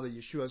with your mouth that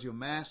Yeshua is your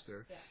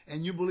master,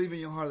 and you believe in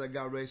your heart that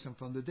God raised him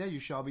from the dead, you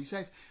shall be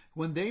saved.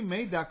 When they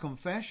made that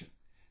confession,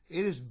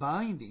 it is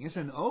binding. It's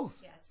an oath.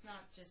 Yeah, it's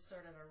not just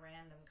sort of a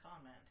random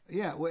comment.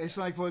 Yeah, well, it's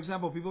like, for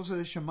example, people say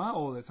the Shema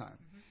all the time.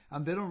 Mm-hmm.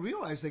 And they don't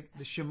realize that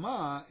the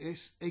Shema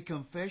is a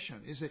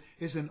confession.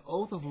 It's an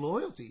oath of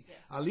loyalty,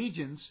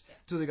 allegiance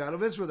to the God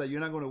of Israel, that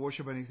you're not going to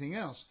worship anything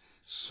else.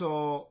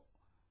 So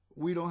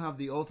we don't have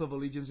the oath of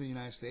allegiance in the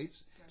United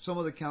States. Right. Some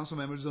of the council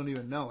members don't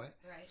even know it.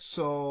 Right.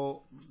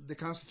 So the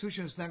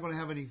Constitution is not going to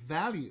have any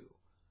value.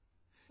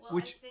 Well,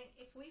 I think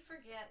if we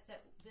forget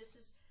that this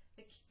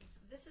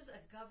is a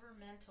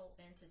governmental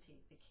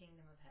entity, the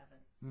kingdom of heaven.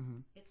 Mm-hmm.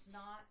 It's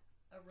not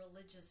a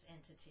religious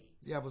entity.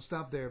 Yeah, but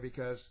stop there,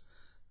 because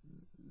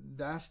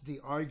that's the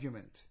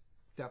argument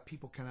that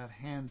people cannot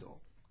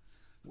handle.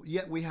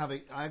 Yet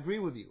I agree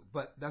with you,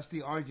 but that's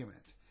the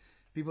argument.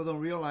 People don't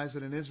realize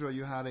that in Israel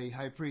you had a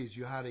high priest,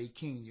 you had a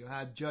king, you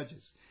had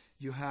judges,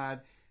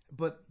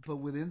 but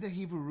within the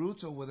Hebrew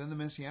roots or within the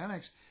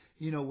Messianics,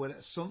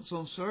 with some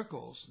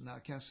circles, now I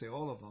can't say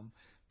all of them,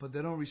 but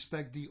they don't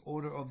respect the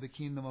order of the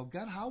kingdom of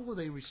God. How will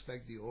they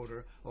respect the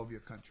order of your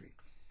country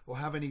or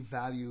have any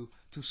value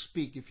to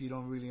speak if you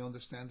don't really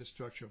understand the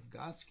structure of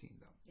God's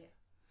kingdom? Yeah.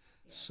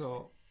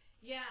 So.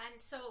 Yeah,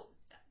 and so,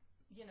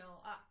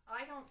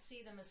 I don't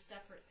see them as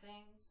separate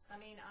things. I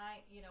mean,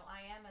 I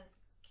am a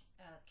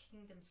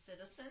kingdom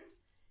citizen.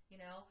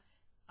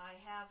 I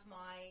have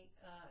my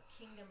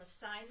kingdom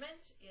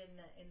assignment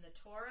in the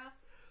Torah.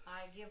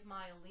 I give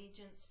my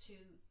allegiance to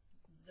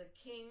the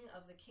King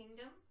of the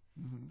kingdom.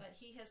 Mm-hmm. But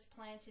he has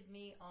planted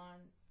me on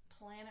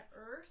planet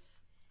Earth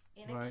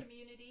in a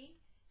community,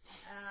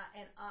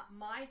 and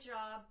my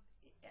job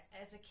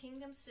as a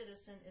kingdom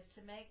citizen is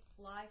to make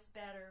life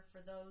better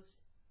for those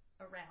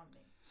around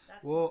me.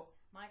 That's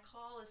my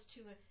call, is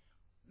to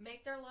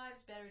make their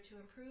lives better, to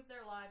improve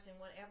their lives in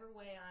whatever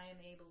way I am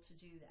able to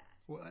do that.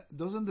 Well,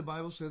 doesn't the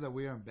Bible say that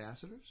we are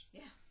ambassadors?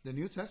 Yeah. The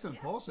New Testament,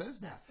 Paul says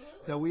that. Absolutely.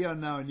 That we are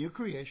now a new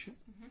creation,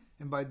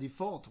 and by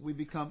default, we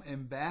become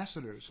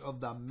ambassadors of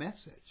the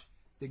message.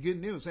 The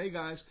good news. Hey,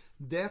 guys,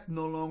 death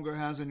no longer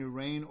has any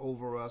reign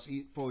over us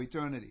for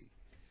eternity.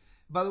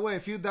 By the way,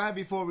 if you die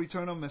before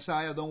return of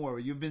Messiah, don't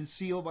worry. You've been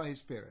sealed by His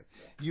Spirit.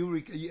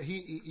 Yeah.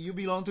 You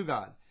belong to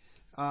God.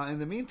 In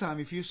the meantime,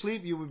 if you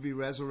sleep, you will be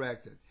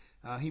resurrected.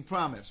 He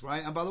promised,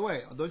 right? And by the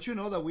way, don't you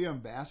know that we are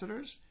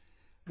ambassadors?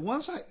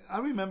 Once I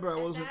remember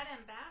I was... that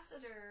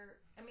ambassador,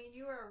 I mean,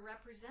 you are a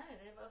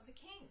representative of the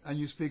King. And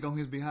you speak on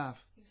His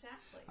behalf.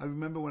 Exactly. I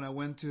remember when I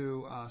went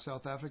to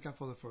South Africa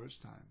for the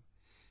first time,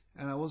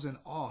 and I was in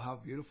awe how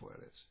beautiful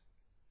it is.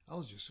 I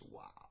was just,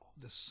 wow.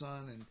 The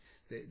sun and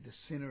the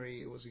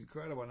scenery, it was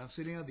incredible. And I'm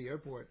sitting at the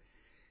airport,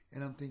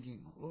 and I'm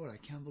thinking, Lord, I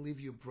can't believe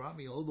you brought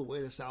me all the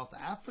way to South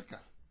Africa.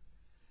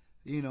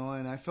 You know,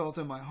 and I felt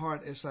in my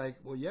heart, it's like,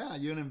 well, yeah,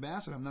 you're an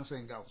ambassador. I'm not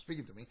saying God was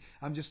speaking to me.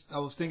 I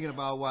was thinking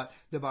about what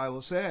the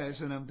Bible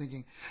says, and I'm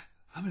thinking,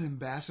 I'm an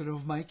ambassador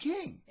of my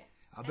King. Yeah.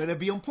 I better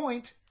be on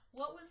point.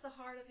 What was the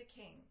heart of the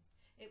King?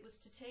 It was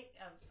to take,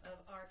 of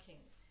our King,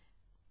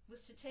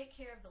 was to take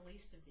care of the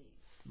least of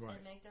these, right,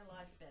 and make their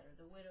lives better,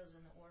 the widows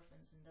and the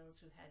orphans and those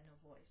who had no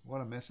voice.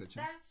 What a message.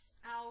 Huh?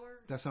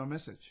 That's our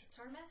message. It's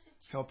our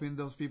message. Helping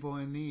those people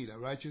in need,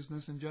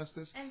 righteousness and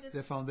justice, and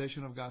the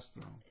foundation of God's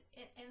throne.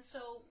 And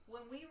so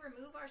when we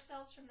remove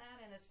ourselves from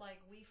that, and it's like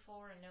we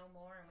four and no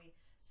more, and we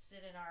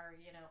sit in our,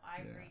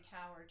 ivory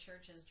tower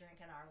churches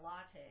drinking our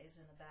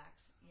lattes in the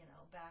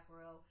back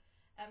row.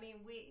 I mean,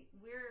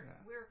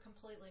 we're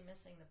completely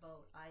missing the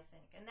boat, I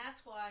think. And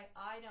that's why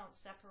I don't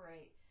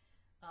separate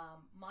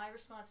my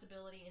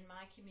responsibility in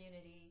my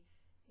community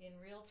in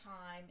real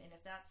time, and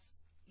if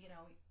that's, if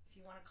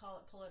you want to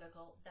call it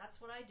political, that's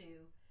what I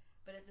do.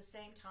 But at the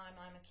same time,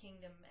 I'm a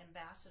kingdom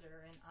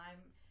ambassador, and I'm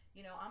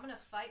going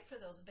to fight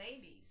for those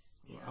babies.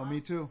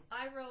 Me too.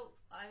 I wrote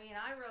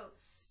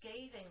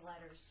scathing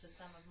letters to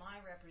some of my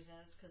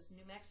representatives because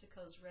New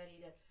Mexico's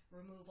ready to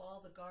remove all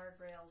the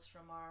guardrails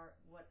from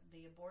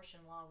the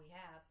abortion law we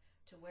have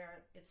to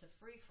where it's a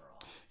free for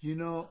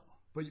all.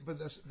 But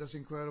that's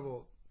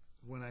incredible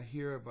when I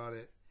hear about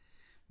it,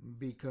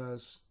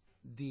 because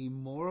the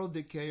moral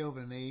decay of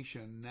a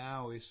nation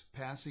now is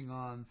passing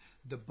on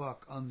the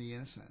buck on the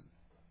innocent.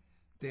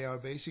 They are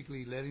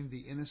basically letting the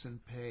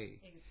innocent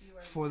pay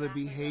for the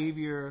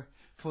behavior, right,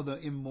 for the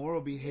immoral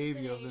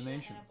behavior of the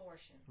nation. And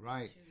abortion.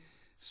 Right.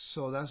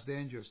 So that's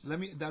dangerous.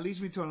 That leads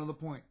me to another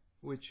point,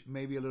 which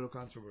may be a little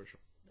controversial.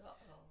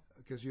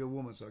 Because you're a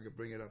woman, so I can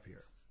bring it up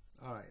here.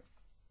 All right.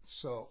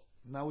 So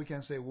now we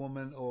can say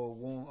woman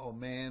or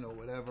man or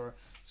whatever,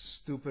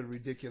 stupid,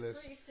 ridiculous,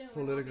 pretty soon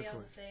political. We won't be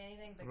able to say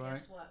anything, but right?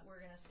 Guess what? We're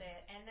going to say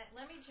it. And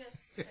let me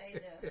just say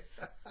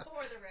this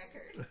for the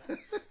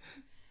record.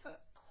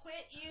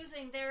 Quit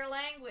using their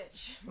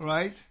language.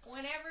 Right.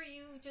 Whenever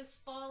you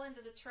just fall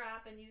into the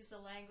trap and use the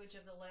language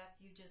of the left,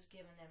 you've just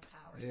given them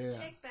power. So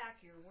take back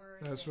your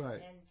words. That's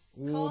right.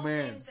 And call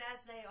things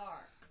as they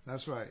are.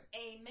 That's right.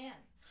 Amen.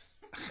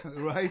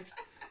 Right.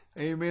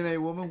 Amen, a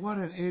woman. What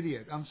an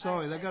idiot. I'm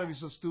sorry. That got to be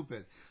so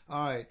stupid.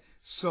 All right.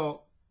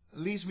 So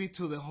leads me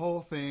to the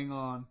whole thing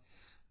on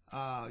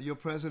your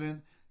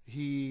president.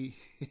 He's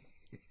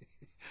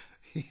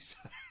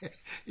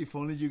if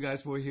only you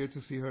guys were here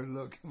to see her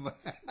look.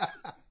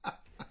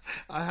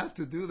 I have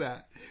to do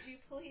that. Would you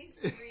please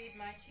read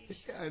my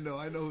T-shirt? I know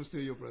who's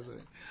still your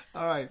president.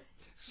 All right.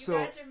 You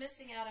guys are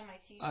missing out on my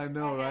T-shirt. I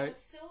know, right? I have a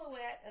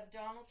silhouette of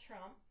Donald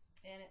Trump,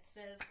 and it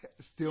says,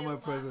 still my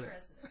president.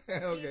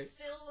 Okay. He's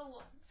still the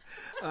one.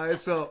 All right,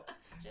 so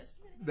just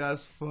kidding.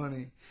 That's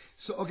funny.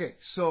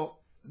 So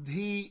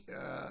the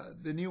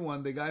new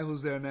one, the guy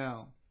who's there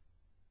now,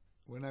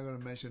 we're not going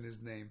to mention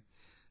his name.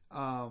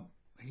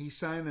 He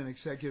signed an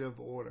executive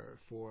order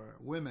for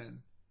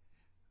women,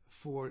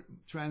 for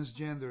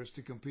transgenders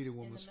to compete in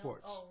women's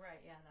sports. Oh,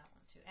 right, yeah, that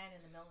one too, and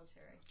in the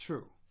military.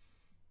 True,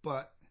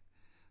 but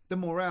the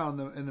morale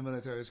in the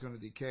military is going to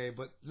decay.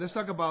 But let's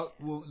talk about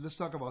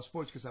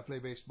sports, because I play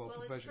baseball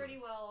professionally. Well, it's pretty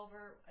well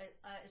over.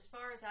 As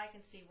far as I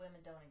can see,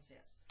 women don't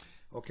exist.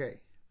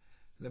 Okay,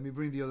 let me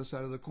bring the other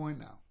side of the coin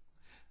now.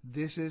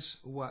 This is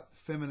what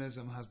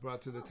feminism has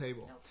brought to the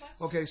table. No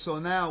question. Okay, so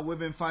now we've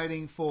been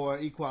fighting for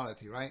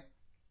equality, right?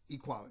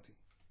 Equality.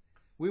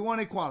 We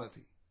want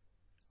equality.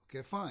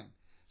 Okay, fine.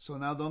 So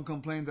now don't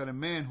complain that a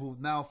man who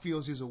now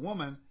feels he's a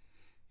woman,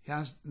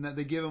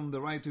 they give him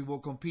the right to go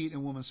compete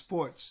in women's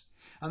sports.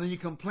 And then you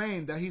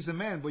complain that he's a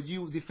man, but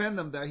you defend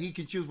him that he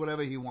can choose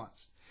whatever he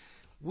wants.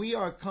 We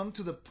are come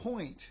to the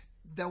point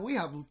that we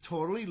have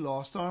totally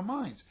lost our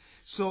minds.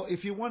 So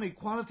if you want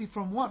equality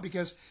from what?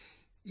 Because,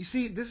 you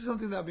see, this is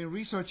something that I've been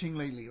researching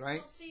lately,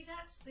 right? Well, see,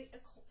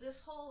 this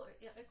whole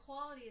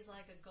equality is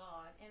like a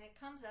god, and it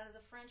comes out of the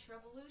French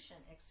Revolution,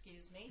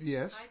 excuse me.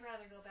 Yes. I'd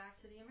rather go back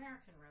to the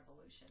American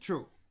Revolution.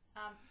 True.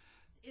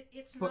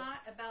 It's not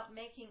about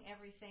making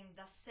everything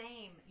the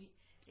same.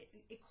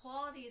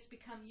 equality has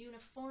become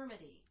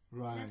uniformity.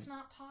 Right. And that's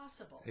not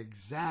possible.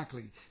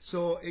 Exactly.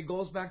 So it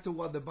goes back to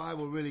what the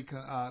Bible really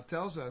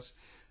tells us.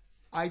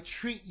 I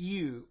treat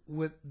you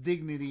with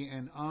dignity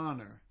and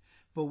honor,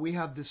 but we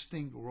have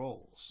distinct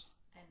roles.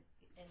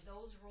 And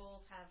those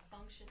roles have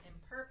function and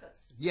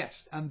purpose.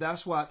 Yes, and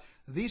that's what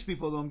these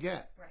people don't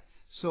get. Right.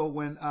 So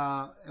when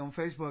on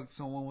Facebook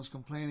someone was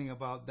complaining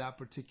about that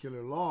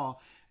particular law,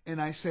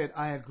 and I said,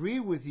 I agree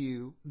with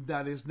you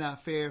that it's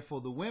not fair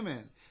for the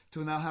women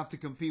to now have to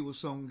compete with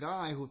some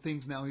guy who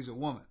thinks now he's a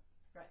woman.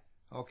 Right.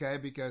 Okay,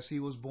 because he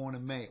was born a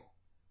male.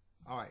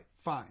 All right,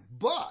 fine.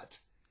 But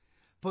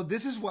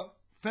this is what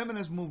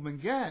feminist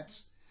movement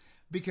gets,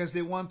 because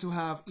they want to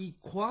have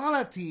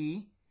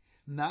equality,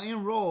 not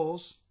in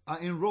roles,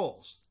 in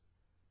roles.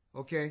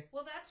 Okay?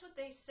 Well, that's what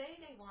they say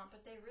they want,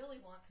 but they really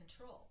want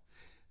control.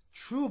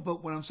 True,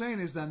 but what I'm saying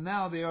is that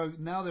now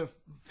they're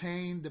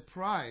paying the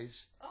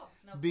price. Oh,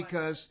 no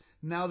because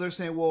question. now they're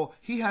saying, well,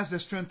 he has the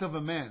strength of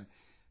a man.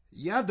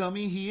 Yeah,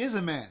 dummy, he is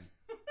a man.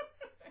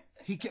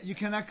 You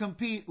cannot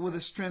compete with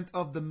the strength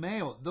of the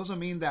male. Doesn't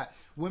mean that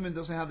women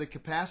doesn't have the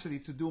capacity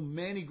to do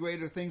many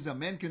greater things that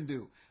men can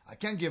do. I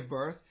can't give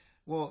birth.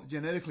 Well,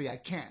 genetically I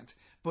can't.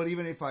 But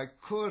even if I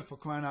could, for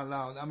crying out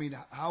loud, I mean,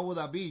 how would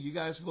that be? You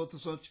guys go to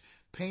such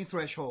pain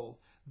threshold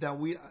that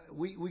we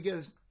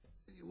get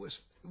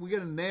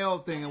a nail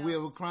thing and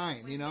we're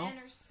crying, when you know? Men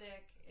are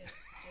sick, it's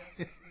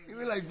just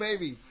we're like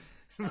babies.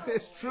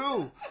 It's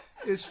true.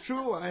 It's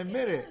true. I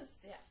admit it.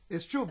 Yeah.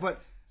 It's true.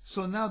 But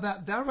so now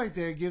that right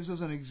there gives us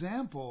an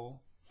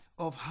example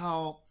of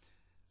how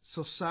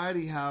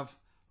society have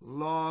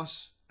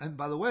lost. And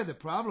by the way, the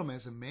problem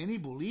is that many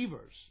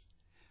believers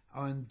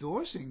are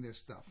endorsing this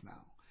stuff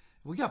now.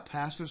 We got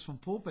pastors from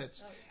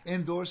pulpits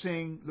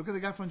endorsing. Look at the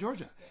guy from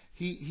Georgia. Yeah.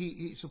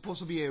 He's supposed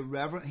to be a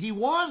reverend. He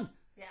won.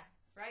 Yeah,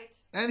 right.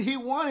 And he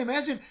won.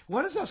 Imagine,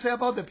 what does that say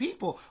about the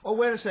people? Oh,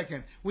 wait a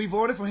second. We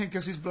voted for him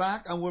because he's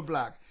black and we're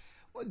black.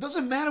 Well, it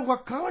doesn't matter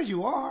what color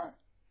you are.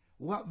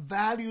 What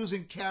values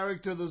and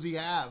character does he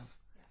have?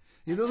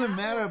 Yeah. It doesn't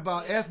matter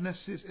about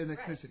ethnicity.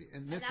 Right.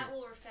 And that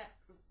will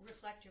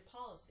reflect your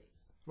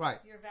policies. Right.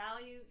 Your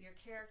value, your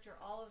character,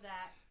 all of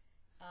that.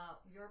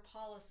 Your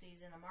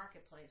policies in the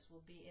marketplace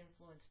will be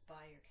influenced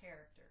by your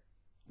character.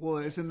 Well,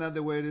 isn't that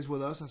the way it is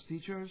with us as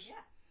teachers? Yeah.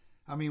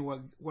 I mean,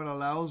 what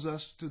allows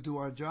us to do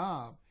our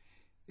job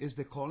is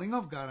the calling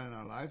of God in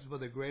our lives,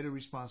 but the greater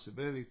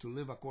responsibility to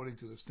live according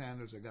to the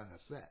standards that God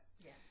has set.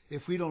 Yeah.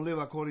 If we don't live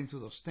according to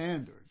those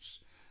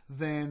standards,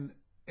 then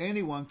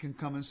anyone can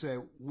come and say,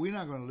 we're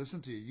not going to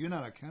listen to you. You're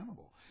not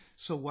accountable.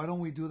 So why don't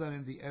we do that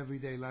in the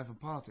everyday life of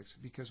politics?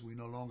 Because we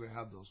no longer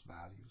have those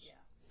values. Yeah.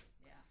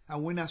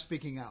 And we're not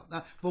speaking out.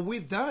 But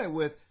we've done it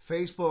with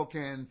Facebook,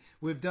 and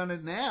we've done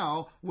it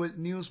now with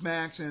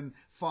Newsmax and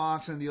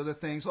Fox and the other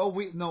things. Oh,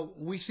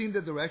 we've seen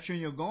the direction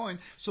you're going,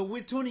 so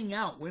we're tuning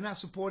out. We're not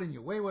supporting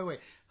you. Wait.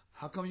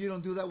 How come you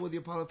don't do that with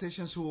your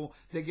politicians who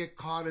they get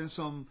caught in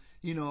some,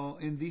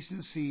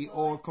 indecency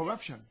or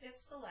corruption?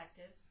 It's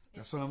selective.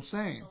 That's what I'm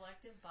saying.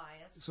 Selective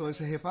bias. So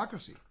it's a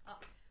hypocrisy.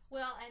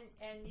 Well,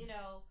 and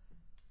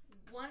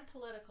one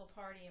political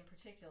party in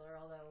particular,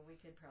 although we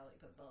could probably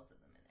put both of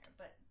them in there,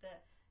 but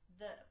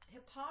the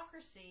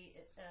hypocrisy,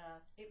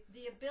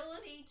 the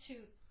ability to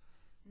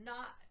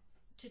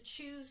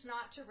choose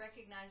not to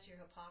recognize your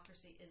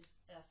hypocrisy is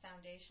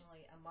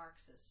foundationally a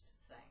Marxist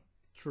thing.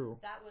 True.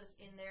 That was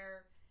in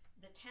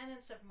the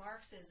tenets of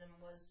Marxism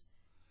was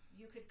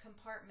you could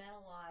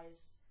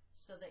compartmentalize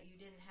so that you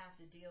didn't have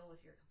to deal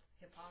with your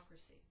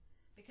hypocrisy.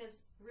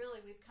 Because really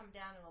we've come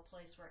down to a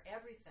place where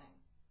everything,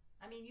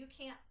 I mean,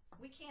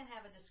 we can't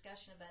have a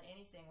discussion about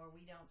anything where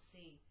we don't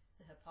see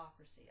the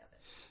hypocrisy of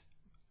it.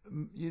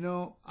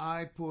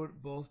 I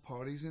put both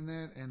parties in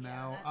that, and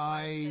now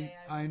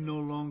I no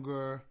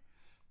longer.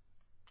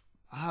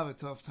 I have a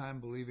tough time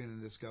believing in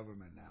this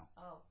government now.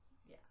 Oh,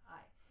 yeah,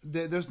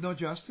 there's no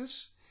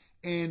justice,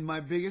 and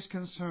my biggest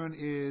concern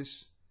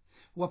is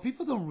what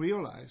people don't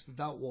realize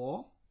that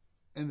wall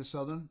in the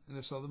southern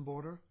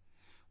border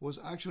was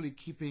actually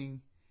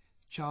keeping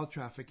child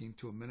trafficking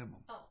to a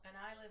minimum. Oh, and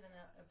I live in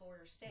a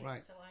border state,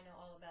 right. So I know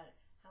all about it.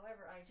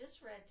 However, I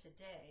just read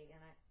today, and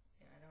I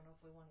don't know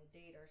if we want to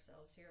date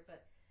ourselves here,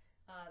 but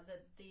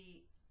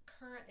the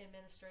current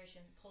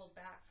administration pulled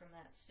back from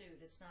that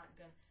suit. It's not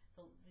going.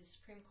 The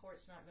Supreme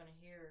Court's not going to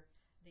hear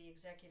the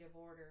executive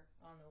order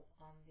on the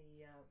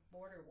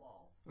border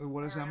wall.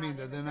 What does that mean?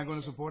 That they're not going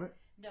to support it?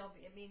 No,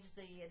 it means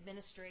the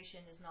administration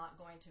is not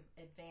going to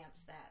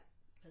advance that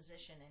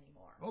position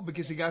anymore. Oh,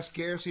 because he got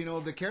scared,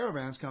 the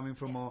caravans coming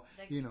from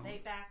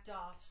They backed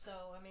off. So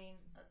I mean,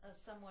 a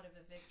somewhat of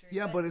a victory.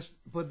 Yeah,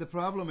 but the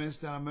problem is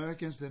that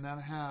Americans did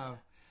not have.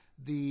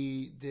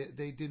 They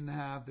didn't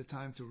have the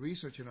time to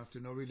research enough to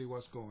know really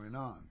what's going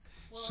on.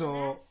 Well, so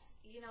that's,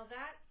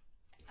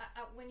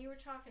 when you were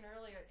talking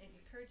earlier, it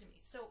occurred to me.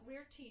 So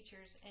we're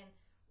teachers, and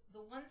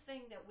the one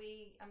thing that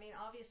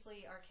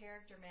obviously our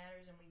character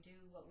matters, and we do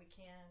what we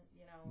can,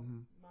 mano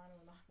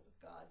a mano with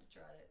God to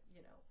try to,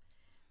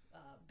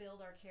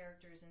 build our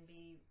characters and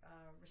be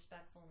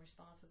respectful and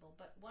responsible.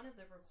 But one of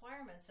the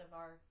requirements of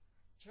our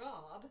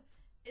job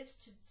is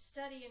to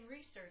study and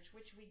research,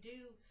 which we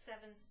do 7,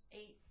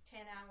 8,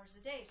 10 hours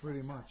a day sometimes.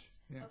 Pretty much,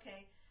 yeah.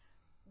 Okay.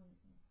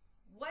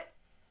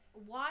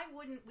 Why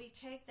wouldn't we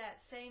take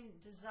that same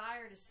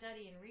desire to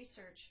study and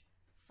research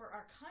for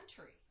our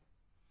country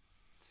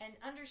and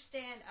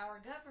understand our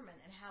government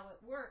and how it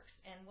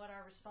works and what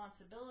our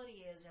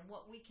responsibility is and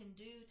what we can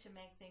do to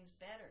make things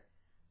better?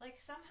 Like,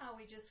 somehow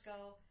we just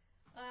go,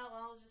 well,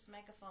 I'll just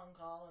make a phone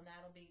call and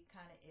that'll be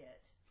kind of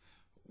it.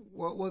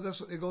 Well,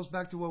 it goes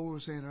back to what we were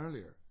saying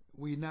earlier.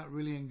 We're not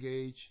really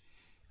engaged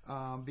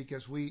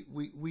because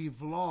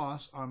we've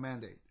lost our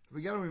mandate.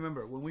 We got to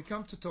remember, when we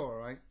come to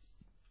Torah, right,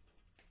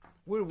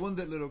 we're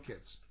wounded little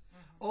kids.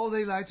 Oh,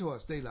 they lie to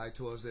us. They lie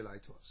to us. They lie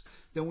to us.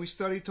 Then we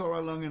study Torah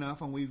long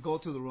enough and we go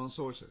to the wrong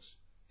sources.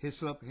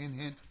 Hislop, hint,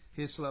 hint,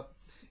 hislop.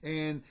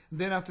 And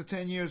then after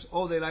 10 years,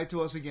 oh, they lied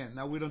to us again.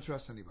 Now we don't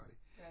trust anybody.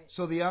 Right.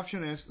 So the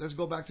option is, let's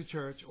go back to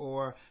church,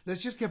 or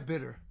let's just get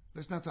bitter.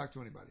 Let's not talk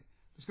to anybody.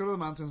 Let's go to the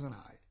mountains and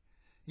hide,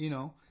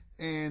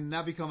 and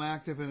not become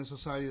active in a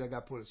society that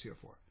God put us here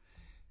for.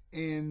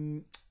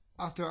 And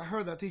after I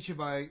heard that teaching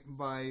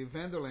by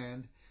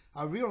Vanderland,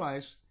 I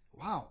realized,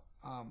 wow,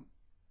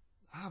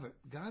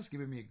 God's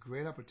given me a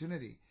great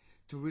opportunity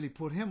to really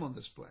put him on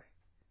display.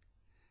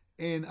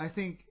 And I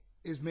think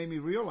it's made me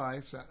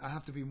realize that I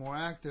have to be more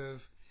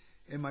active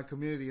in my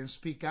community and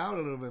speak out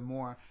a little bit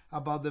more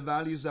about the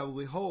values that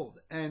we hold.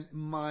 And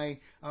my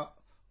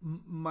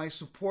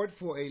support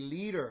for a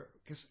leader,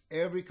 because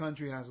every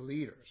country has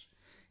leaders.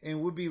 And it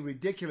would be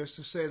ridiculous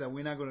to say that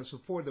we're not going to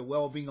support the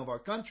well-being of our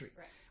country,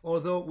 right,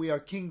 although we are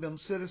kingdom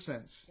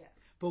citizens. Yeah.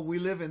 But we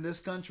live in this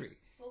country.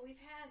 Well, we've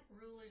had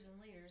rulers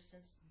and leaders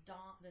since the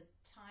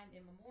time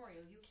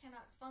immemorial. You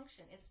cannot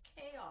function. It's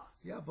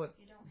chaos. Yeah, but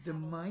you don't the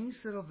have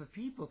mindset of the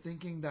people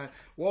thinking that,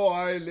 well,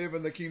 I live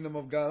in the kingdom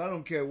of God, I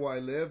don't care where I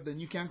live, then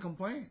you can't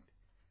complain.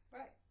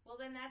 Right. Well,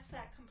 then that's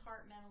that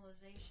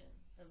compartmentalization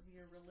of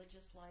your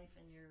religious life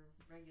and your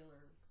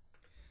regular.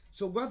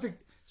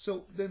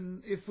 So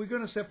then, if we're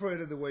going to separate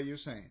it the way you're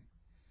saying,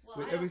 well,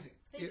 with I don't everything,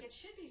 think it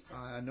should be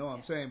separated. I know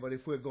I'm saying, but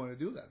if we're going to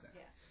do that,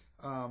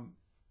 Yeah.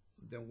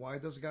 Then why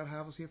does God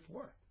have us here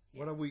for? Yeah.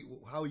 What are we?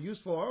 How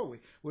useful are we?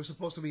 We're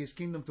supposed to be His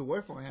kingdom to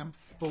work for Him,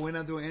 but we're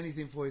not doing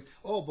anything for His.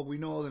 Oh, but we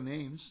know all the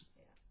names,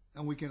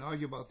 and we can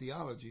argue about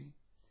theology.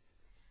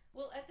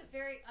 Well,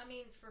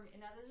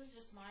 now this is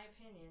just my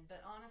opinion,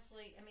 but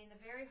honestly,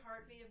 the very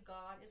heartbeat of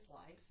God is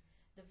life.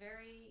 The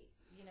very,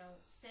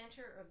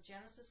 center of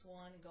Genesis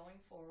 1 going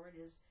forward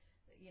is,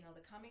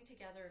 the coming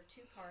together of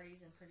two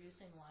parties and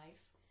producing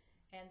life.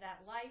 And that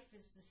life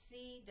is the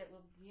seed that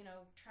will,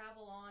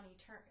 travel on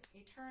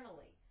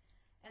eternally.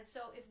 And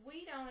so if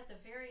we don't, at the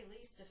very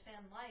least,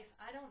 defend life,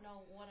 I don't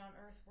know what on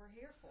earth we're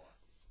here for.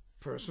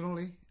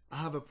 Personally, I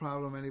have a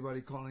problem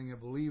anybody calling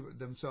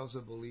themselves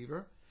a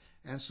believer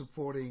and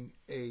supporting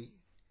a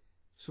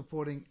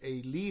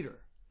leader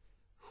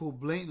who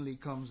blatantly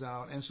comes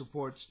out and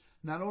supports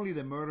not only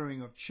the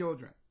murdering of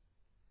children,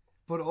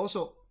 but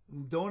also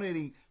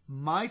donating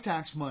my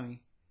tax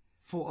money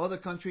for other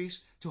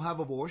countries to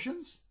have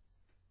abortions.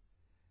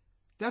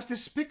 That's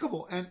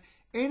despicable. And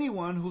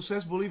anyone who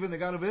says believe in the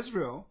God of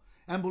Israel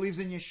and believes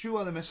in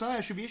Yeshua the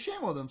Messiah should be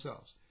ashamed of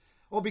themselves.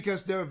 Or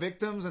because they're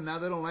victims and now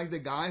they don't like the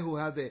guy who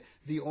had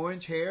the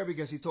orange hair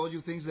because he told you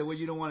things the way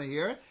you don't want to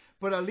hear it.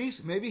 But at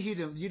least maybe you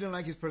didn't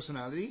like his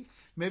personality.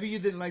 Maybe you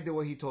didn't like the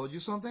way he told you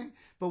something.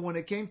 But when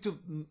it came to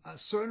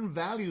certain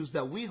values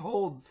that we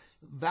hold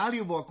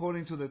valuable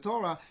according to the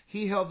Torah,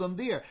 he held them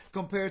dear.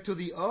 Compared to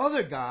the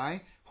other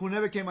guy who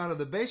never came out of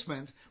the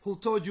basement, who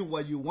told you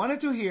what you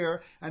wanted to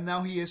hear, and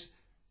now he is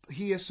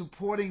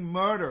supporting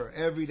murder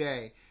every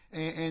day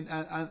and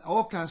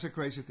all kinds of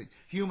crazy things,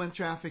 human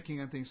trafficking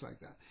and things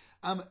like that.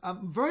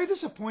 I'm very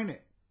disappointed.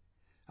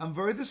 I'm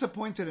very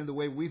disappointed in the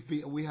way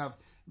we have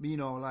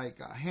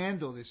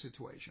handled this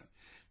situation,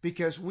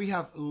 because we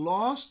have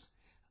lost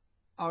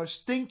our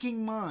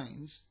stinking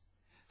minds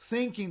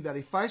thinking that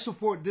if I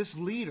support this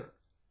leader,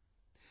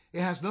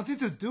 it has nothing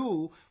to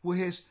do with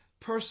his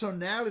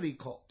personality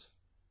cult.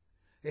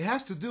 It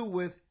has to do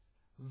with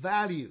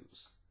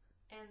values.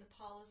 And the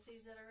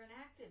policies that are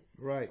enacted.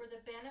 Right. For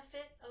the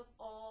benefit of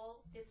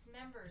all its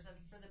members,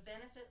 for the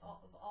benefit of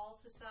all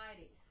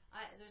society.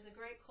 There's a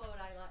great quote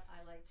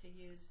I like to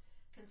use.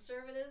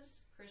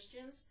 Conservatives,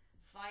 Christians,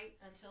 fight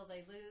until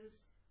they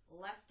lose.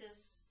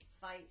 Leftists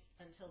fight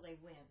until they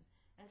win.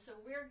 And so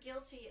we're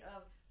guilty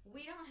of,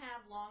 we don't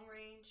have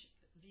long-range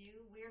view.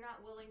 We're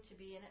not willing to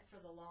be in it for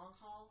the long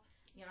haul.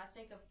 I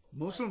think of...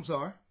 Muslims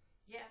are.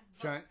 Yeah,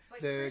 but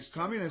the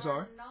communists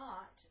are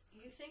not.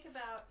 I think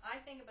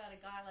about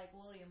a guy like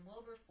William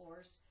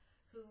Wilberforce,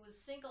 who was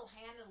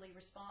single-handedly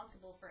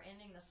responsible for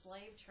ending the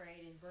slave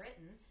trade in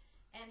Britain,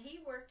 and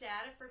he worked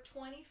at it for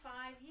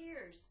 25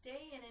 years,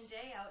 day in and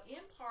day out,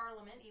 in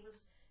Parliament. He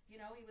was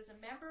a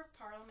member of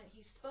Parliament.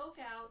 He spoke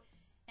out,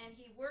 and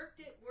he worked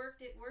it.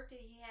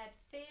 He had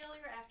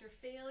failure after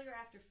failure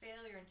after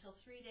failure until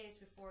 3 days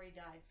before he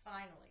died.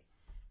 Finally,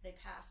 they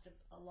passed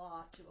a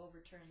law to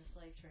overturn the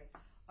slave trade.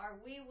 Are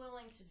we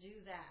willing to do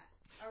that?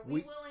 Are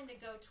we willing to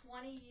go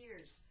 20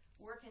 years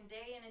working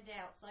day in and day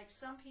out, like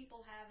some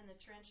people have in the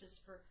trenches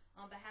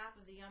on behalf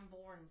of the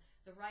unborn,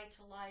 the Right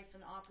to Life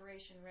and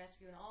Operation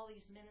Rescue and all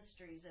these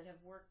ministries that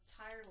have worked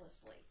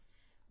tirelessly.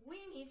 We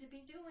need to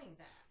be doing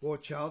that. Well,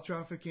 child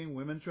trafficking,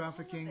 women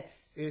trafficking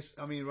is,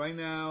 I mean, right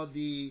now,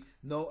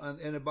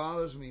 and it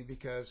bothers me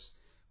because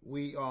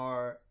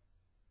I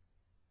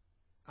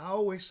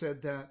always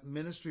said that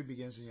ministry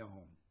begins in your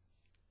home.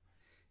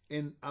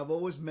 And I've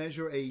always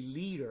measured a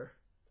leader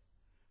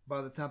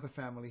by the type of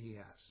family he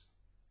has.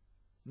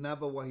 Not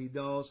by what he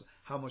does,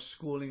 how much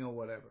schooling or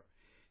whatever.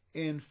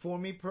 And for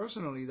me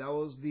personally, that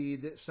was the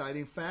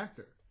deciding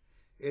factor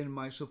in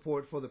my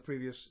support for the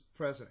previous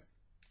president.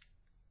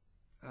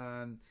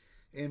 And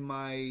in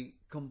my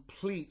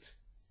complete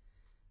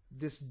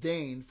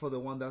disdain for the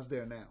one that's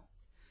there now.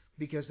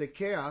 Because the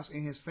chaos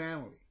in his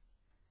family,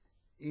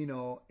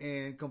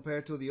 and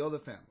compared to the other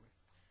family.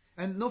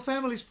 And no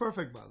family is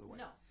perfect, by the way.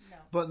 No.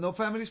 But no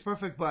family is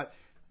perfect, but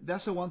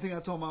that's the one thing I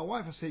told my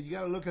wife. I said, you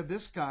got to look at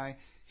this guy.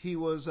 He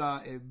was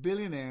a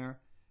billionaire.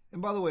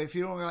 And by the way, if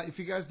you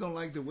guys don't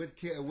like the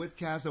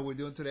witcast that we're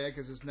doing today,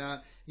 because it's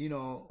not,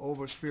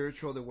 over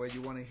spiritual the way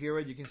you want to hear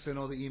it, you can send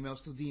all the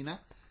emails to Dinah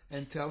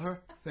and tell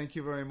her. Thank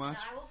you very much.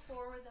 And I will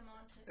forward them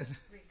on to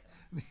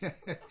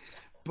Rico.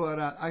 But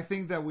I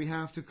think that we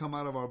have to come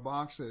out of our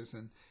boxes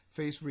and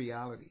face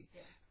reality.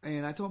 Yeah.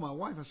 And I told my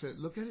wife, I said,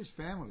 look at his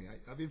family.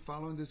 I've been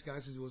following this guy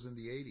since he was in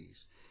the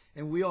 80s.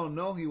 And we all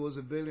know he was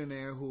a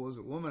billionaire who was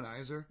a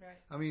womanizer. Right.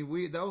 I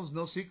mean, that was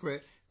no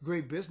secret.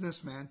 Great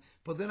businessman.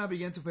 But then I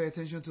began to pay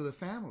attention to the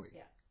family.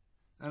 Yeah.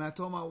 And I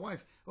told my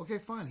wife, okay,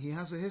 fine. He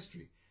has a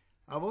history.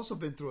 I've also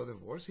been through a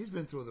divorce. He's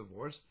been through a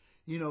divorce.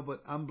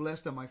 But I'm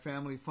blessed that my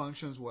family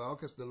functions well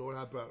because the Lord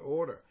had brought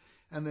order.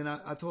 And then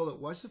I told her,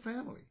 watch the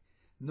family.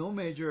 No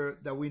major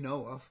that we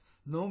know of.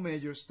 No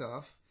major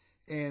stuff.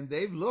 And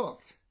they've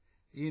looked.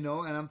 And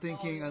I'm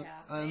thinking,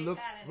 and look,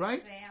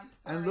 right?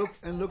 And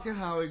look at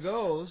how it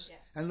goes,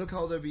 and look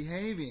how they're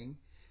behaving.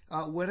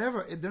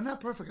 Whatever, they're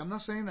not perfect. I'm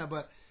not saying that,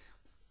 but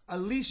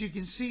at least you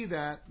can see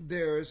that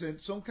there's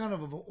some kind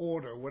of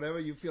order. Whatever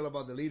you feel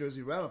about the leader is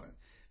irrelevant,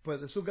 but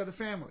let's look at the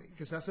family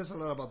because that says a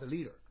lot about the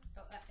leader.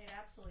 Oh, it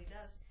absolutely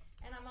does.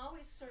 And I'm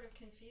always sort of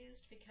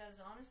confused because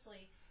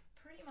honestly,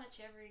 pretty much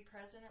every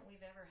president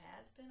we've ever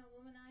had's been a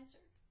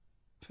womanizer.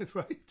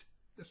 Right.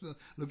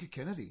 Look at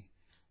Kennedy.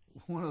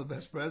 One of the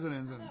best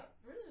presidents. How about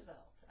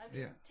Roosevelt? I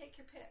mean, take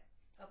your pick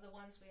of the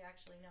ones we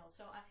actually know.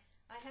 So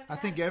I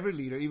think every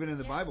leader, even in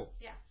the Bible.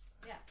 Yeah.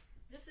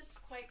 This is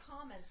quite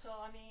common. So,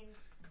 I mean,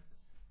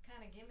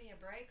 kind of give me a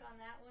break on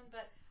that one.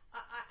 But,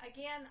 I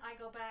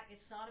go back.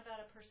 It's not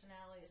about a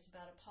personality. It's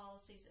about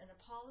policies. And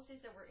the policies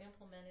that were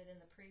implemented in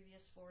the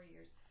previous 4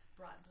 years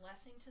brought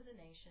blessing to the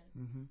nation.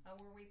 Mm-hmm.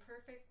 Were we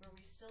perfect? Were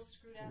we still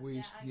screwed up?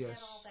 I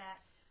get all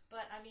that.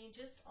 But, I mean,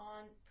 just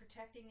on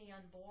protecting the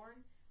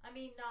unborn, I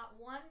mean, not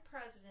one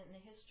president in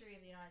the history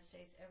of the United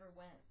States ever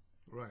went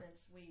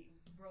since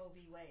Roe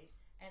v. Wade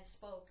and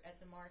spoke at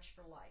the March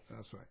for Life.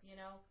 That's right.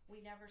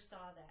 We never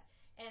saw that.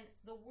 And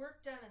the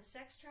work done in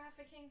sex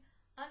trafficking,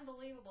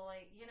 unbelievable.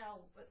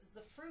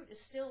 The fruit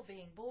is still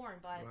being borne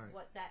by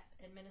what that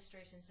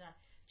administration's done.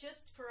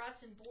 Just for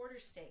us in border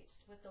states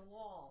with the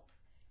wall,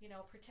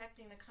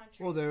 protecting the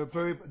country. Well,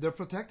 they're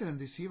protected in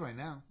D.C. right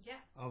now. Yeah.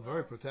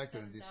 Very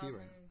protected in D.C. right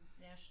now.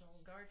 National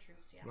Guard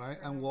troops, right,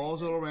 and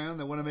walls all around.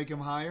 They want to make them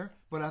higher,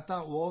 but I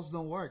thought walls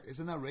don't work.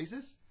 Isn't that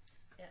racist?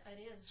 Yeah, it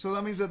is. So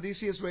that means that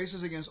DC is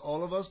racist against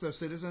all of us, the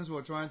citizens who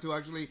are trying to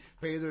actually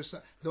pay their.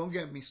 Don't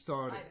get me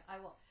started. I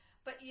will,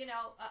 but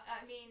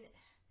I mean,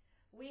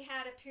 we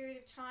had a period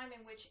of time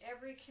in which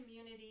every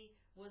community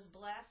was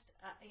blessed.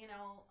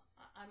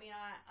 I mean,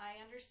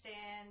 I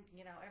understand.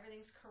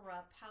 Everything's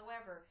corrupt.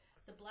 However,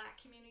 the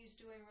black community is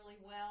doing really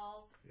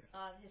well. Yeah.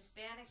 The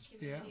Hispanic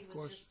community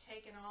was just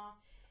taken off.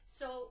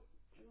 So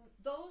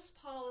those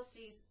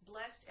policies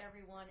blessed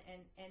everyone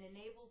and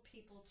enabled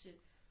people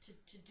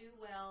to do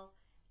well.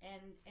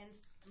 And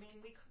I mean,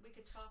 we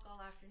could talk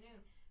all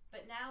afternoon,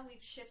 but now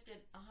we've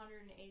shifted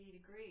 180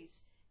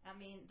 degrees. I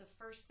mean, the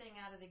first thing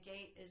out of the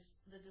gate is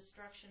the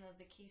destruction of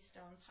the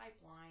Keystone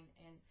Pipeline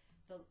and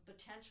the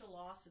potential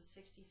loss of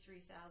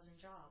 63,000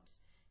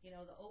 jobs.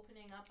 The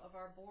opening up of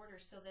our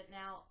borders so that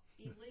now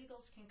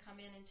illegals can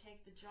come in and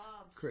take the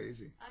jobs.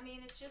 Crazy. I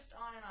mean, it's just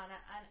on and on.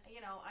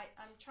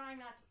 I'm trying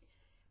not to.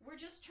 We're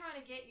just trying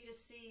to get you to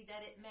see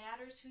that it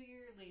matters who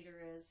your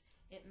leader is.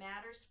 It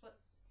matters what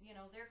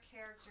their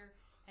character,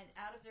 and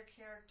out of their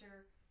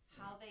character,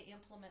 how they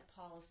implement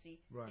policy.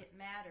 Right. It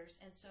matters,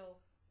 and so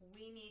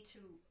we need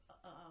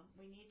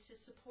to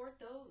support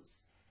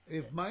those.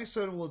 If my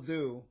son will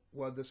do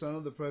what the son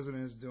of the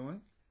president is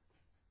doing,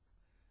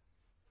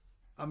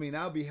 I mean,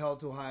 I'll be held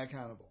to high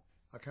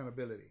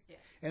accountability. Yeah.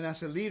 And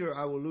as a leader,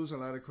 I will lose a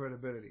lot of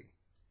credibility.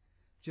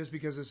 Just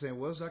because they're saying,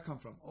 where does that come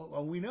from?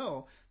 Oh, we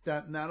know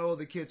that not all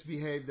the kids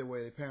behave the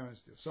way their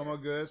parents do. Some are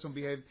good, some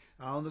behave,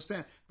 I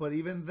understand. But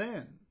even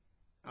then,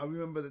 I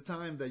remember the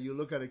time that you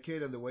look at a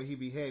kid and the way he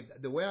behaved.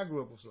 The way I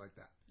grew up was like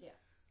that.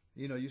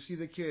 Yeah. You see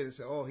the kid and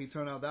say, oh, he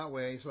turned out that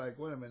way. It's like,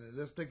 wait a minute,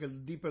 let's take a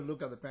deeper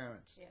look at the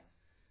parents. Yeah.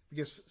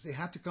 because it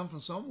had to come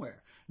from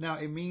somewhere. Now,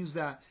 it means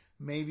that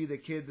maybe the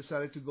kid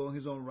decided to go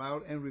his own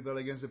route and rebel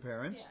against the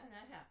parents. Yeah, and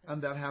that happens.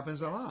 And that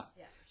happens a lot.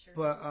 Yeah,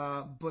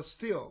 sure. But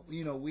still,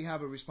 we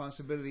have a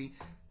responsibility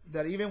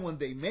that even when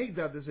they make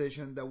that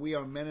decision, that we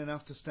are men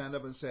enough to stand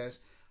up and says,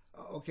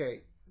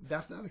 okay,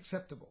 that's not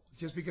acceptable.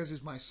 Just because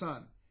it's my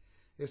son,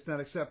 it's not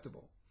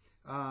acceptable.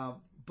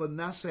 But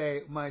not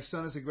say my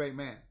son is a great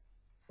man,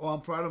 or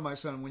I'm proud of my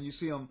son. When you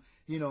see him,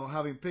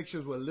 having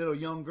pictures with little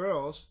young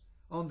girls,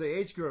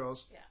 underage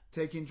girls,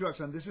 taking drugs,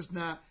 and this is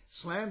not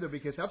slander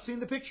because I've seen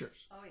the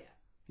pictures. Oh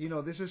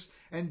yeah.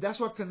 And that's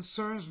what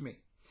concerns me.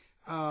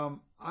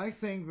 I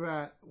think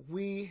that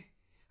we,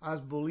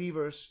 as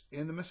believers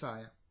in the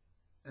Messiah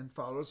and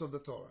followers of the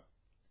Torah,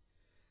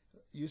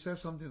 you said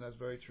something that's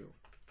very true.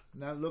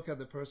 Not look at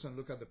the person,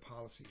 look at the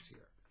policies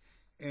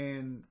here.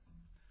 And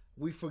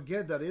we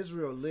forget that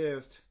Israel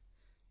lived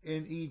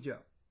in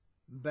Egypt,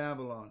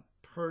 Babylon,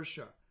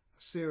 Persia,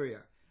 Syria,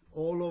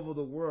 all over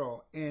the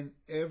world, and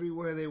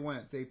everywhere they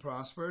went, they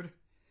prospered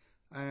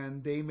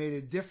and they made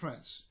a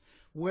difference.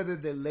 Whether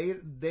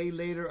they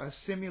later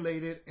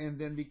assimilated and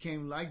then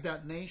became like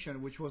that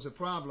nation, which was a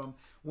problem,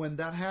 when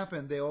that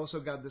happened, they also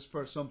got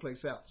dispersed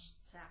someplace else.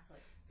 Exactly.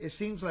 It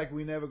seems like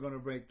we're never going to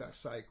break that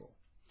cycle,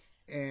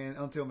 and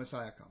until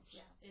Messiah comes.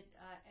 Yeah.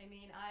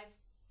 I've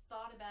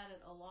thought about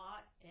it a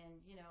lot, and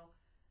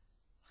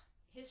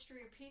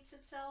history repeats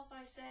itself,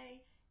 I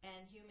say,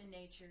 and human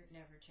nature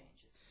never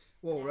changes.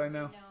 Well, right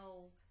now,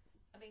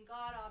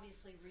 God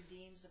obviously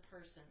redeems a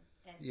person,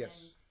 and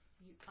yes.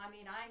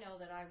 I know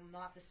that I'm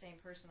not the same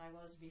person I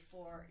was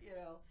before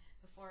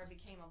I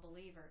became a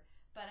believer.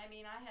 But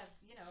I have,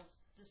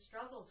 the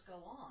struggles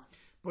go on.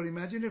 But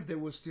imagine if they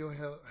would still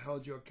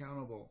held you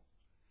accountable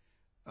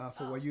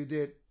for what you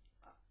did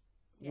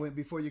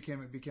before you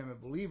became a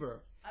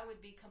believer. I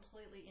would be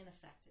completely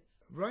ineffective.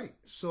 Right.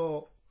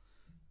 So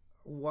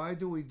why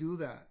do we do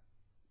that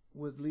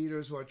with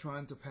leaders who are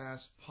trying to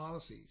pass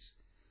policies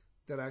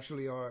that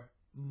actually are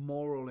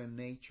moral in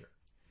nature?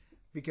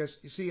 Because,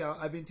 you see,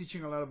 I've been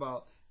teaching a lot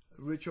about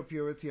ritual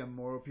purity and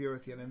moral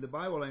purity. And in the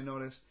Bible, I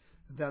noticed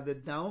that the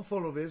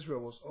downfall of Israel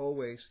was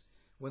always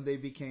when they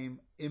became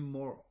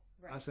immoral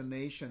as a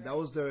nation.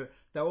 Right.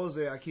 That was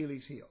their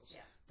Achilles heels.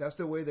 Yeah. That's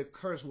the way the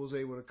curse was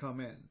able to come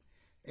in.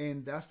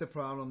 And that's the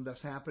problem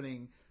that's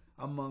happening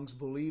amongst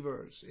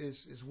believers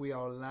is we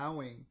are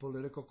allowing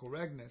political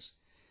correctness.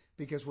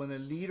 Because when a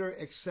leader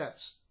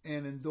accepts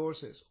and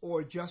endorses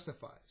or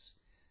justifies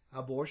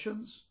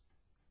abortions,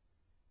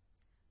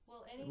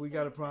 we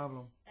got a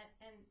problem.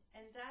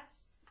 And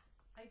that's,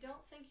 I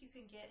don't think you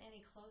can get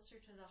any closer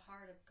to the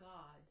heart of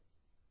God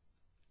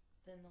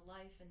than the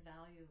life and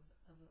value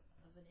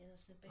of an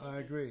innocent baby.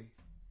 I agree.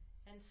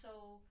 And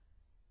so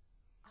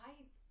I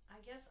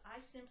guess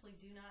I simply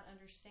do not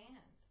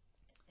understand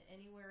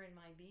anywhere in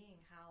my being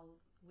how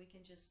we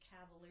can just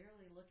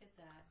cavalierly look at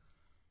that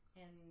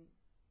and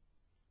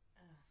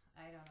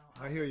I don't know.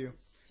 I hear you.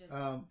 It's just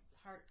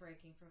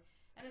heartbreaking for me.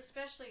 And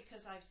especially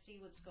because I see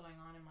what's going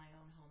on in my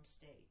own home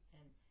state,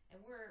 and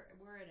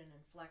we're at an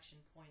inflection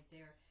point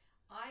there.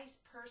 I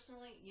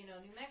personally,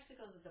 New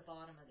Mexico's at the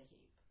bottom of the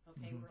heap.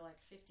 Okay, we're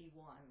like 51,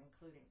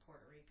 including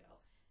Puerto Rico,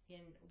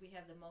 and we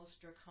have the most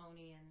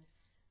draconian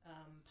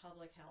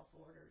public health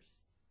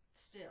orders.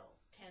 Still,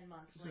 10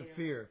 months later, it's a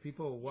fear.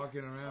 People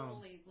walking around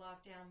totally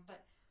locked down,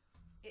 but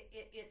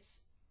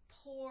it's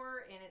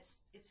poor and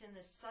it's in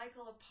this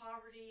cycle of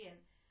poverty. And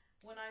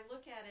when I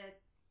look at it,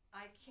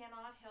 I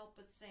cannot help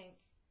but think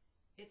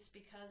it's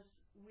because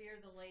we're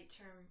the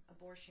late-term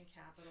abortion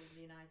capital of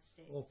the United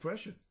States.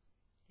 Oppression.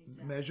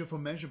 Exactly. Measure for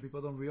measure.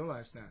 People don't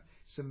realize that.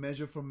 It's a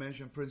measure for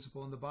measure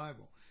principle in the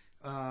Bible.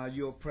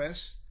 You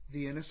oppress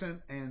the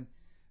innocent and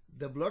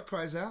the blood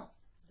cries out.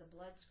 The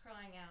blood's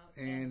crying out.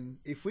 And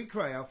if we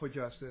cry out for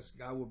justice,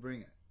 God will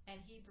bring it. And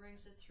He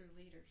brings it through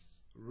leaders.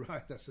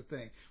 Right, that's the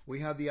thing. We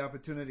have the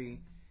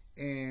opportunity,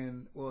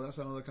 and, that's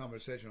another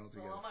conversation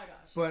altogether. Oh, my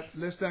gosh. But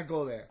let's not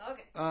go there.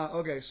 Okay.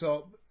 Okay,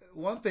 so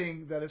one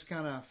thing that is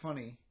kind of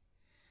funny,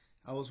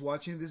 I was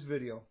watching this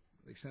video.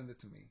 They sent it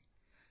to me.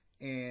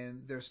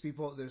 And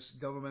there's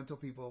governmental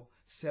people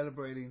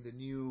celebrating the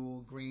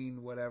new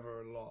green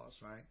whatever laws,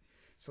 right?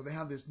 So they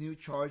have this new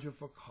charger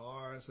for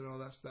cars and all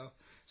that stuff.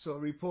 So a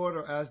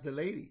reporter asked the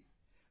lady,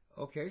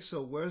 okay,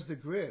 so where's the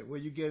grid? Where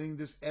are you getting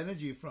this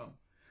energy from?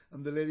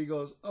 And the lady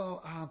goes,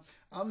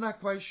 I'm not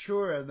quite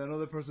sure. And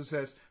another person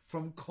says,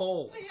 from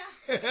coal.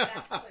 Yeah,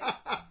 exactly.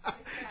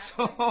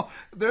 So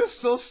they're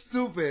so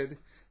stupid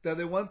that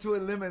they want to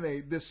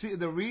eliminate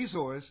the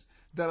resource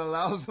that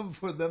allows them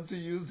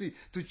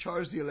to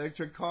charge the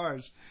electric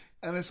cars.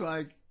 And it's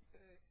like,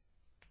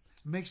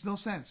 makes no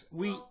sense.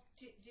 Do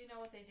you know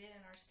what they did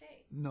in our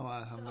state? No,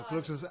 I have no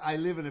clue. I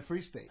live in a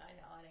free state. I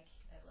know, I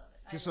love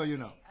it. Just so you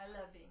know. I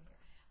love being here.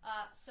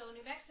 So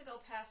New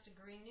Mexico passed a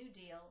Green New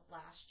Deal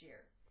last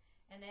year.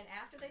 And then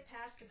after they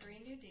passed the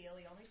Green New Deal,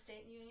 the only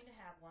state in the union to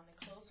have one, they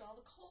closed all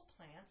the coal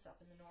plants up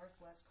in the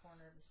northwest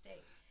corner of the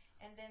state.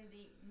 And then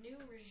the new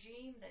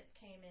regime that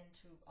came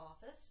into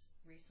office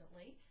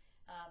recently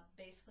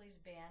basically is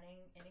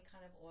banning any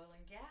kind of oil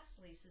and gas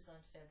leases on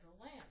federal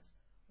lands.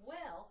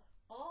 Well,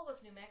 all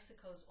of New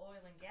Mexico's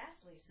oil and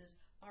gas leases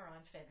are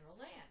on federal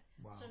land.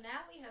 Wow. So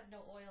now we have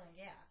no oil and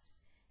gas.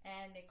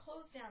 And they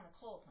closed down the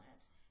coal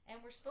plants.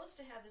 And we're supposed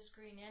to have this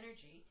green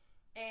energy.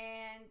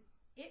 And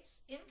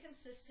it's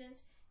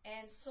inconsistent.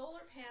 And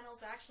solar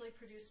panels actually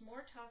produce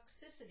more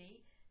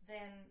toxicity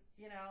than,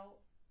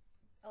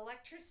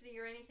 electricity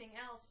or anything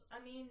else.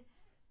 I mean,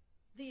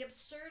 the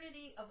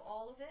absurdity of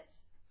all of it.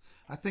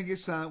 I think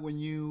it's when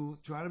you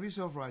try to be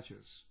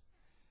self-righteous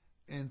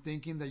and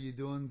thinking that you're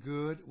doing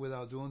good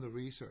without doing the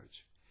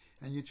research,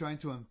 and you're trying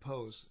to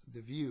impose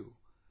the view,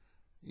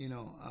 it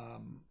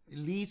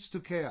leads to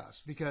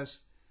chaos.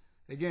 Because,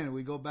 again,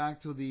 we go back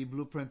to the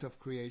blueprint of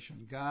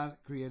creation. God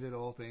created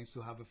all things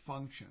to have a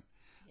function.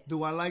 Yes.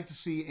 Do I like to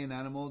see an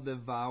animal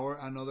devour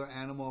another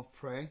animal of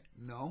prey?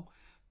 No.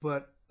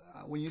 But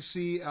when you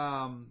see,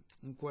 I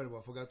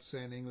forgot to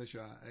say in English,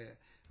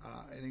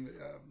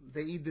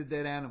 they eat the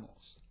dead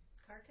animals.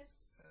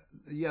 Carcass?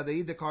 They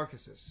eat the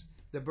carcasses.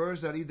 The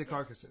birds that eat the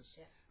carcasses.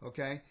 Yeah.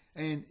 Okay?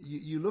 And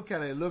you look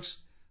at it looks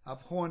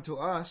abhorrent to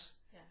us,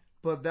 yeah.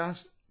 But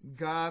that's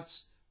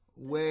God's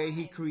way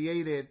He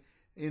created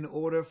in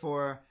order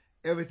for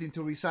everything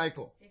to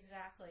recycle.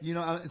 Exactly.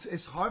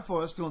 It's hard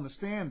for us to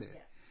understand it.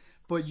 Yeah.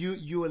 But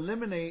you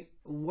eliminate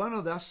one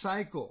of that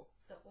cycle.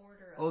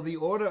 The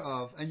order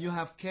of, and you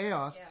have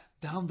chaos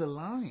down the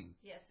line.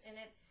 Yes, and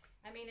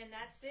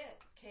that's it.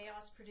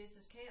 Chaos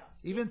produces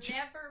chaos. It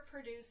never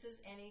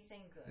produces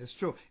anything good. It's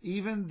true.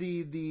 Even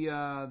the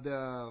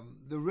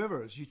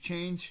rivers, you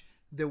change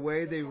the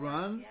way they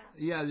run.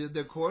 Yeah,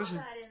 the course.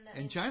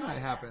 In China it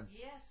happened.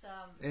 Yes.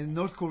 In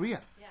North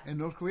Korea. Yeah. In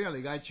North Korea,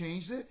 the guy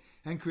changed it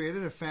and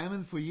created a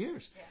famine for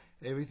years.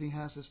 Yeah. Everything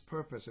has its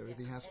purpose.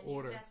 Everything has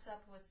order. You mess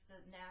up with the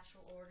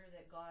natural order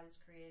that God has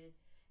created.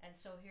 And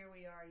so here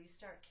we are. You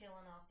start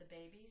killing off the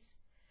babies.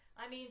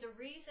 I mean, the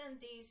reason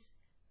these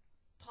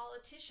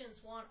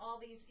politicians want all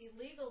these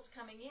illegals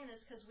coming in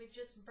is because we've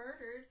just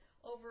murdered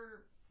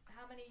over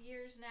how many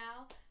years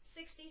now?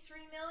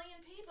 63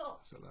 million people.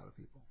 That's a lot of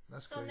people.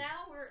 That's so crazy.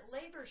 Now we're at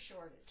labor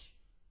shortage,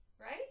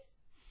 right?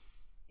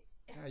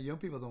 Yeah, young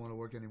people don't want to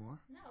work anymore.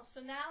 No,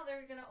 so now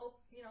they're going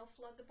to,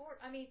 flood the board.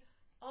 I mean,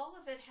 all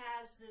of it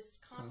has this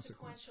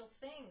consequential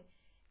thing,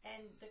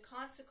 and the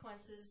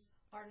consequences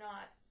are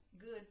not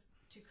good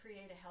to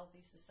create a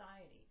healthy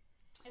society.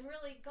 And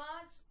really,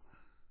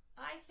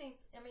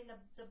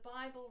 the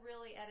Bible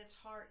really at its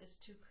heart is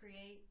to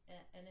create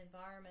an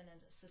environment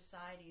and a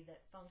society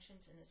that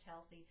functions and is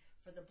healthy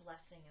for the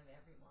blessing of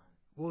everyone.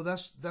 Well,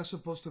 that's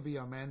supposed to be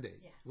our mandate.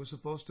 Yeah. We're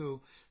supposed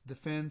to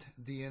defend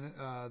the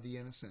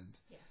innocent.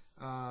 Yes.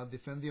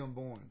 Defend the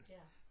unborn.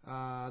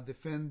 Yeah.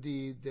 Defend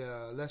the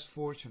less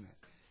fortunate.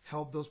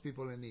 Help those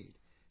people in need.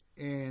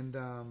 And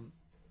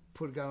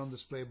put God on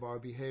display by our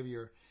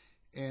behavior,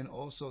 and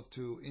also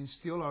to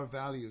instill our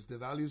values, the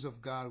values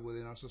of God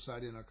within our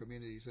society and our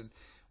communities. And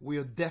we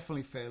are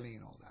definitely failing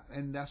in all that.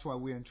 And that's why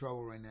we're in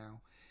trouble right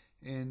now.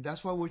 And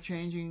that's why we're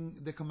changing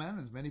the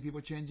commandments. Many people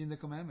are changing the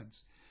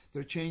commandments.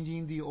 They're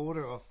changing the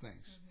order of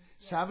things. Mm-hmm.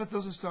 Yeah. Sabbath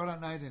doesn't start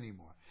at night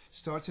anymore. It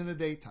starts in the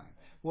daytime.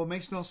 Well, it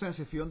makes no sense.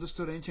 If you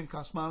understood ancient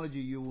cosmology,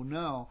 you will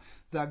know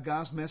that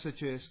God's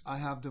message is, I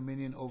have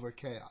dominion over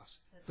chaos,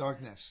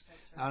 darkness,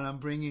 right. And I'm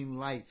bringing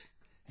light.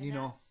 And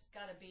that's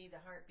got to be the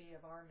heartbeat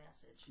of our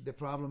message. The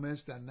problem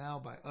is that now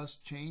by us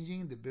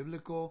changing the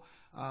biblical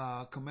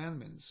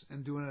commandments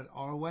and doing it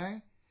our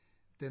way,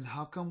 then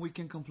how come we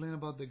can complain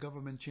about the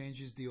government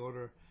changes the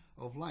order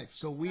of life?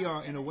 So we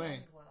are, in a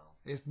way,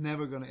 it's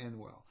never going to end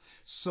well.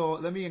 So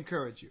let me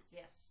encourage you.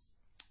 Yes.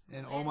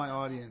 And all my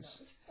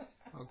audience.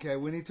 Okay,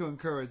 we need to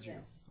encourage you.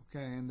 Yes.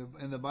 Okay,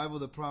 in the Bible,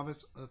 the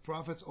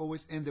prophets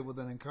always ended with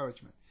an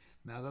encouragement.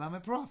 Now that I'm a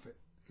prophet,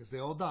 because they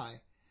all die,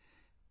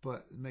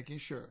 but making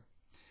sure.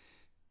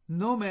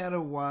 No matter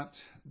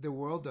what the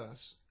world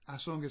does,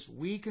 as long as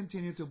we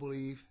continue to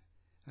believe,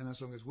 and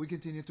as long as we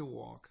continue to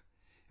walk,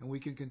 and we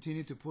can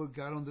continue to put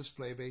God on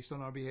display based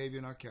on our behavior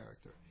and our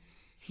character,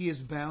 He is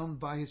bound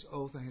by His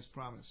oath and His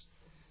promise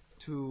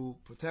to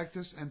protect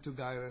us and to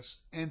guide us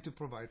and to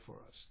provide for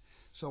us.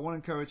 So I want to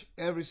encourage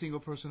every single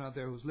person out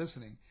there who's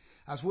listening.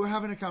 As we're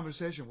having a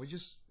conversation, we're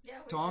just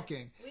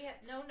talking. We have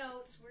no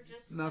notes. We're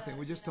just nothing.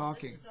 We're just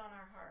talking. This is on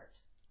our heart.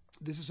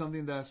 This is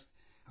something that's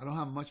I don't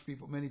have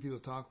many people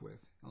to talk with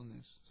on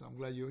this. So I'm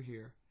glad you're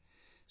here.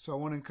 So I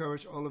want to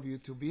encourage all of you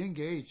to be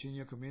engaged in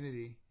your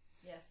community.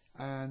 Yes.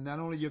 And not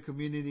only your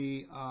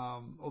community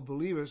of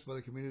believers, but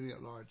the community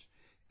at large,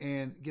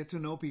 and get to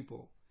know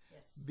people.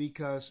 Yes.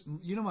 Because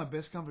my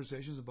best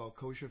conversations about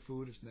kosher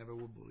food is never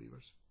with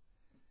believers.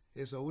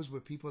 It's always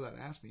with people that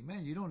ask me,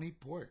 man, you don't eat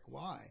pork.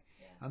 Why?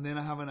 Yeah. And then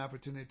I have an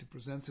opportunity to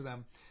present to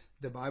them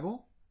the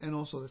Bible and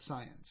also the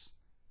science.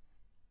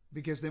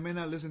 Because they may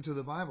not listen to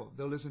the Bible.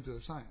 They'll listen to the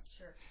science.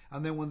 Sure.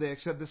 And then when they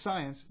accept the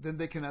science, then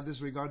they cannot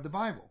disregard the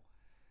Bible.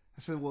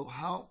 I said, well,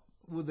 how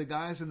would the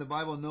guys in the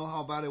Bible know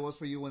how bad it was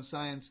for you when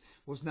science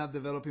was not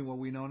developing what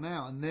we know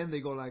now? And then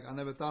they go like, I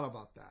never thought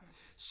about that.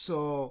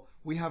 So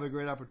we have a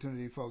great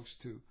opportunity, folks,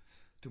 to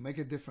make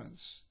a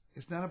difference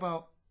It's not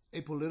about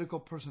a political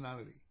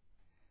personality.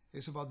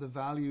 It's about the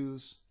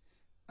values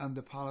and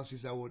the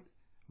policies that would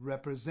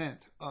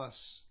represent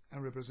us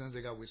and represent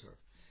the God we serve.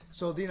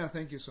 So, Dinah,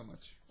 thank you so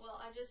much. Well,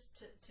 I just,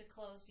 to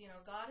close,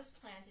 God has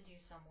planted you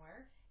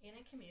somewhere in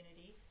a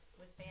community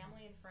with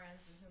family and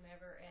friends and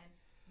whomever, and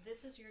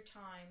this is your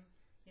time.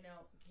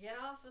 Get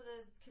off of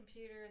the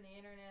computer and the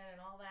internet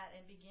and all that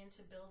and begin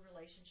to build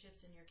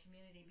relationships in your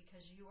community,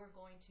 because you are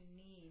going to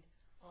need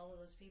all of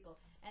those people.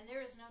 And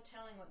there is no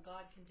telling what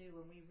God can do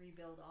when we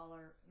rebuild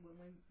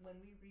when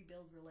we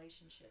rebuild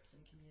relationships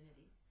in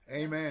community.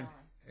 Amen.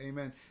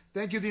 Amen.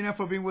 Thank you, Dinah,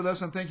 for being with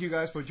us, and thank you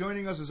guys for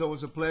joining us. It's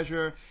always a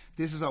pleasure.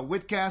 This is our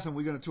Witcast, and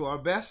we're going to do our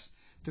best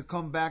to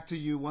come back to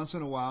you once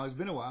in a while. It's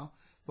been a while,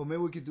 but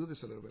maybe we could do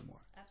this a little bit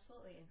more.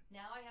 Absolutely.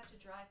 Now I have to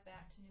drive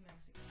back to New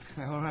Mexico.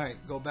 All right,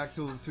 go back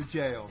to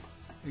jail.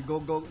 You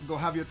go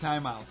have your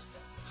time out.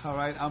 All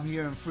right, I'm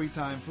here in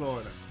Freetime,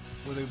 Florida,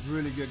 with a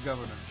really good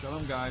governor.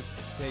 Shalom, guys.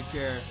 Take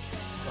care.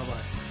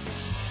 Bye-bye.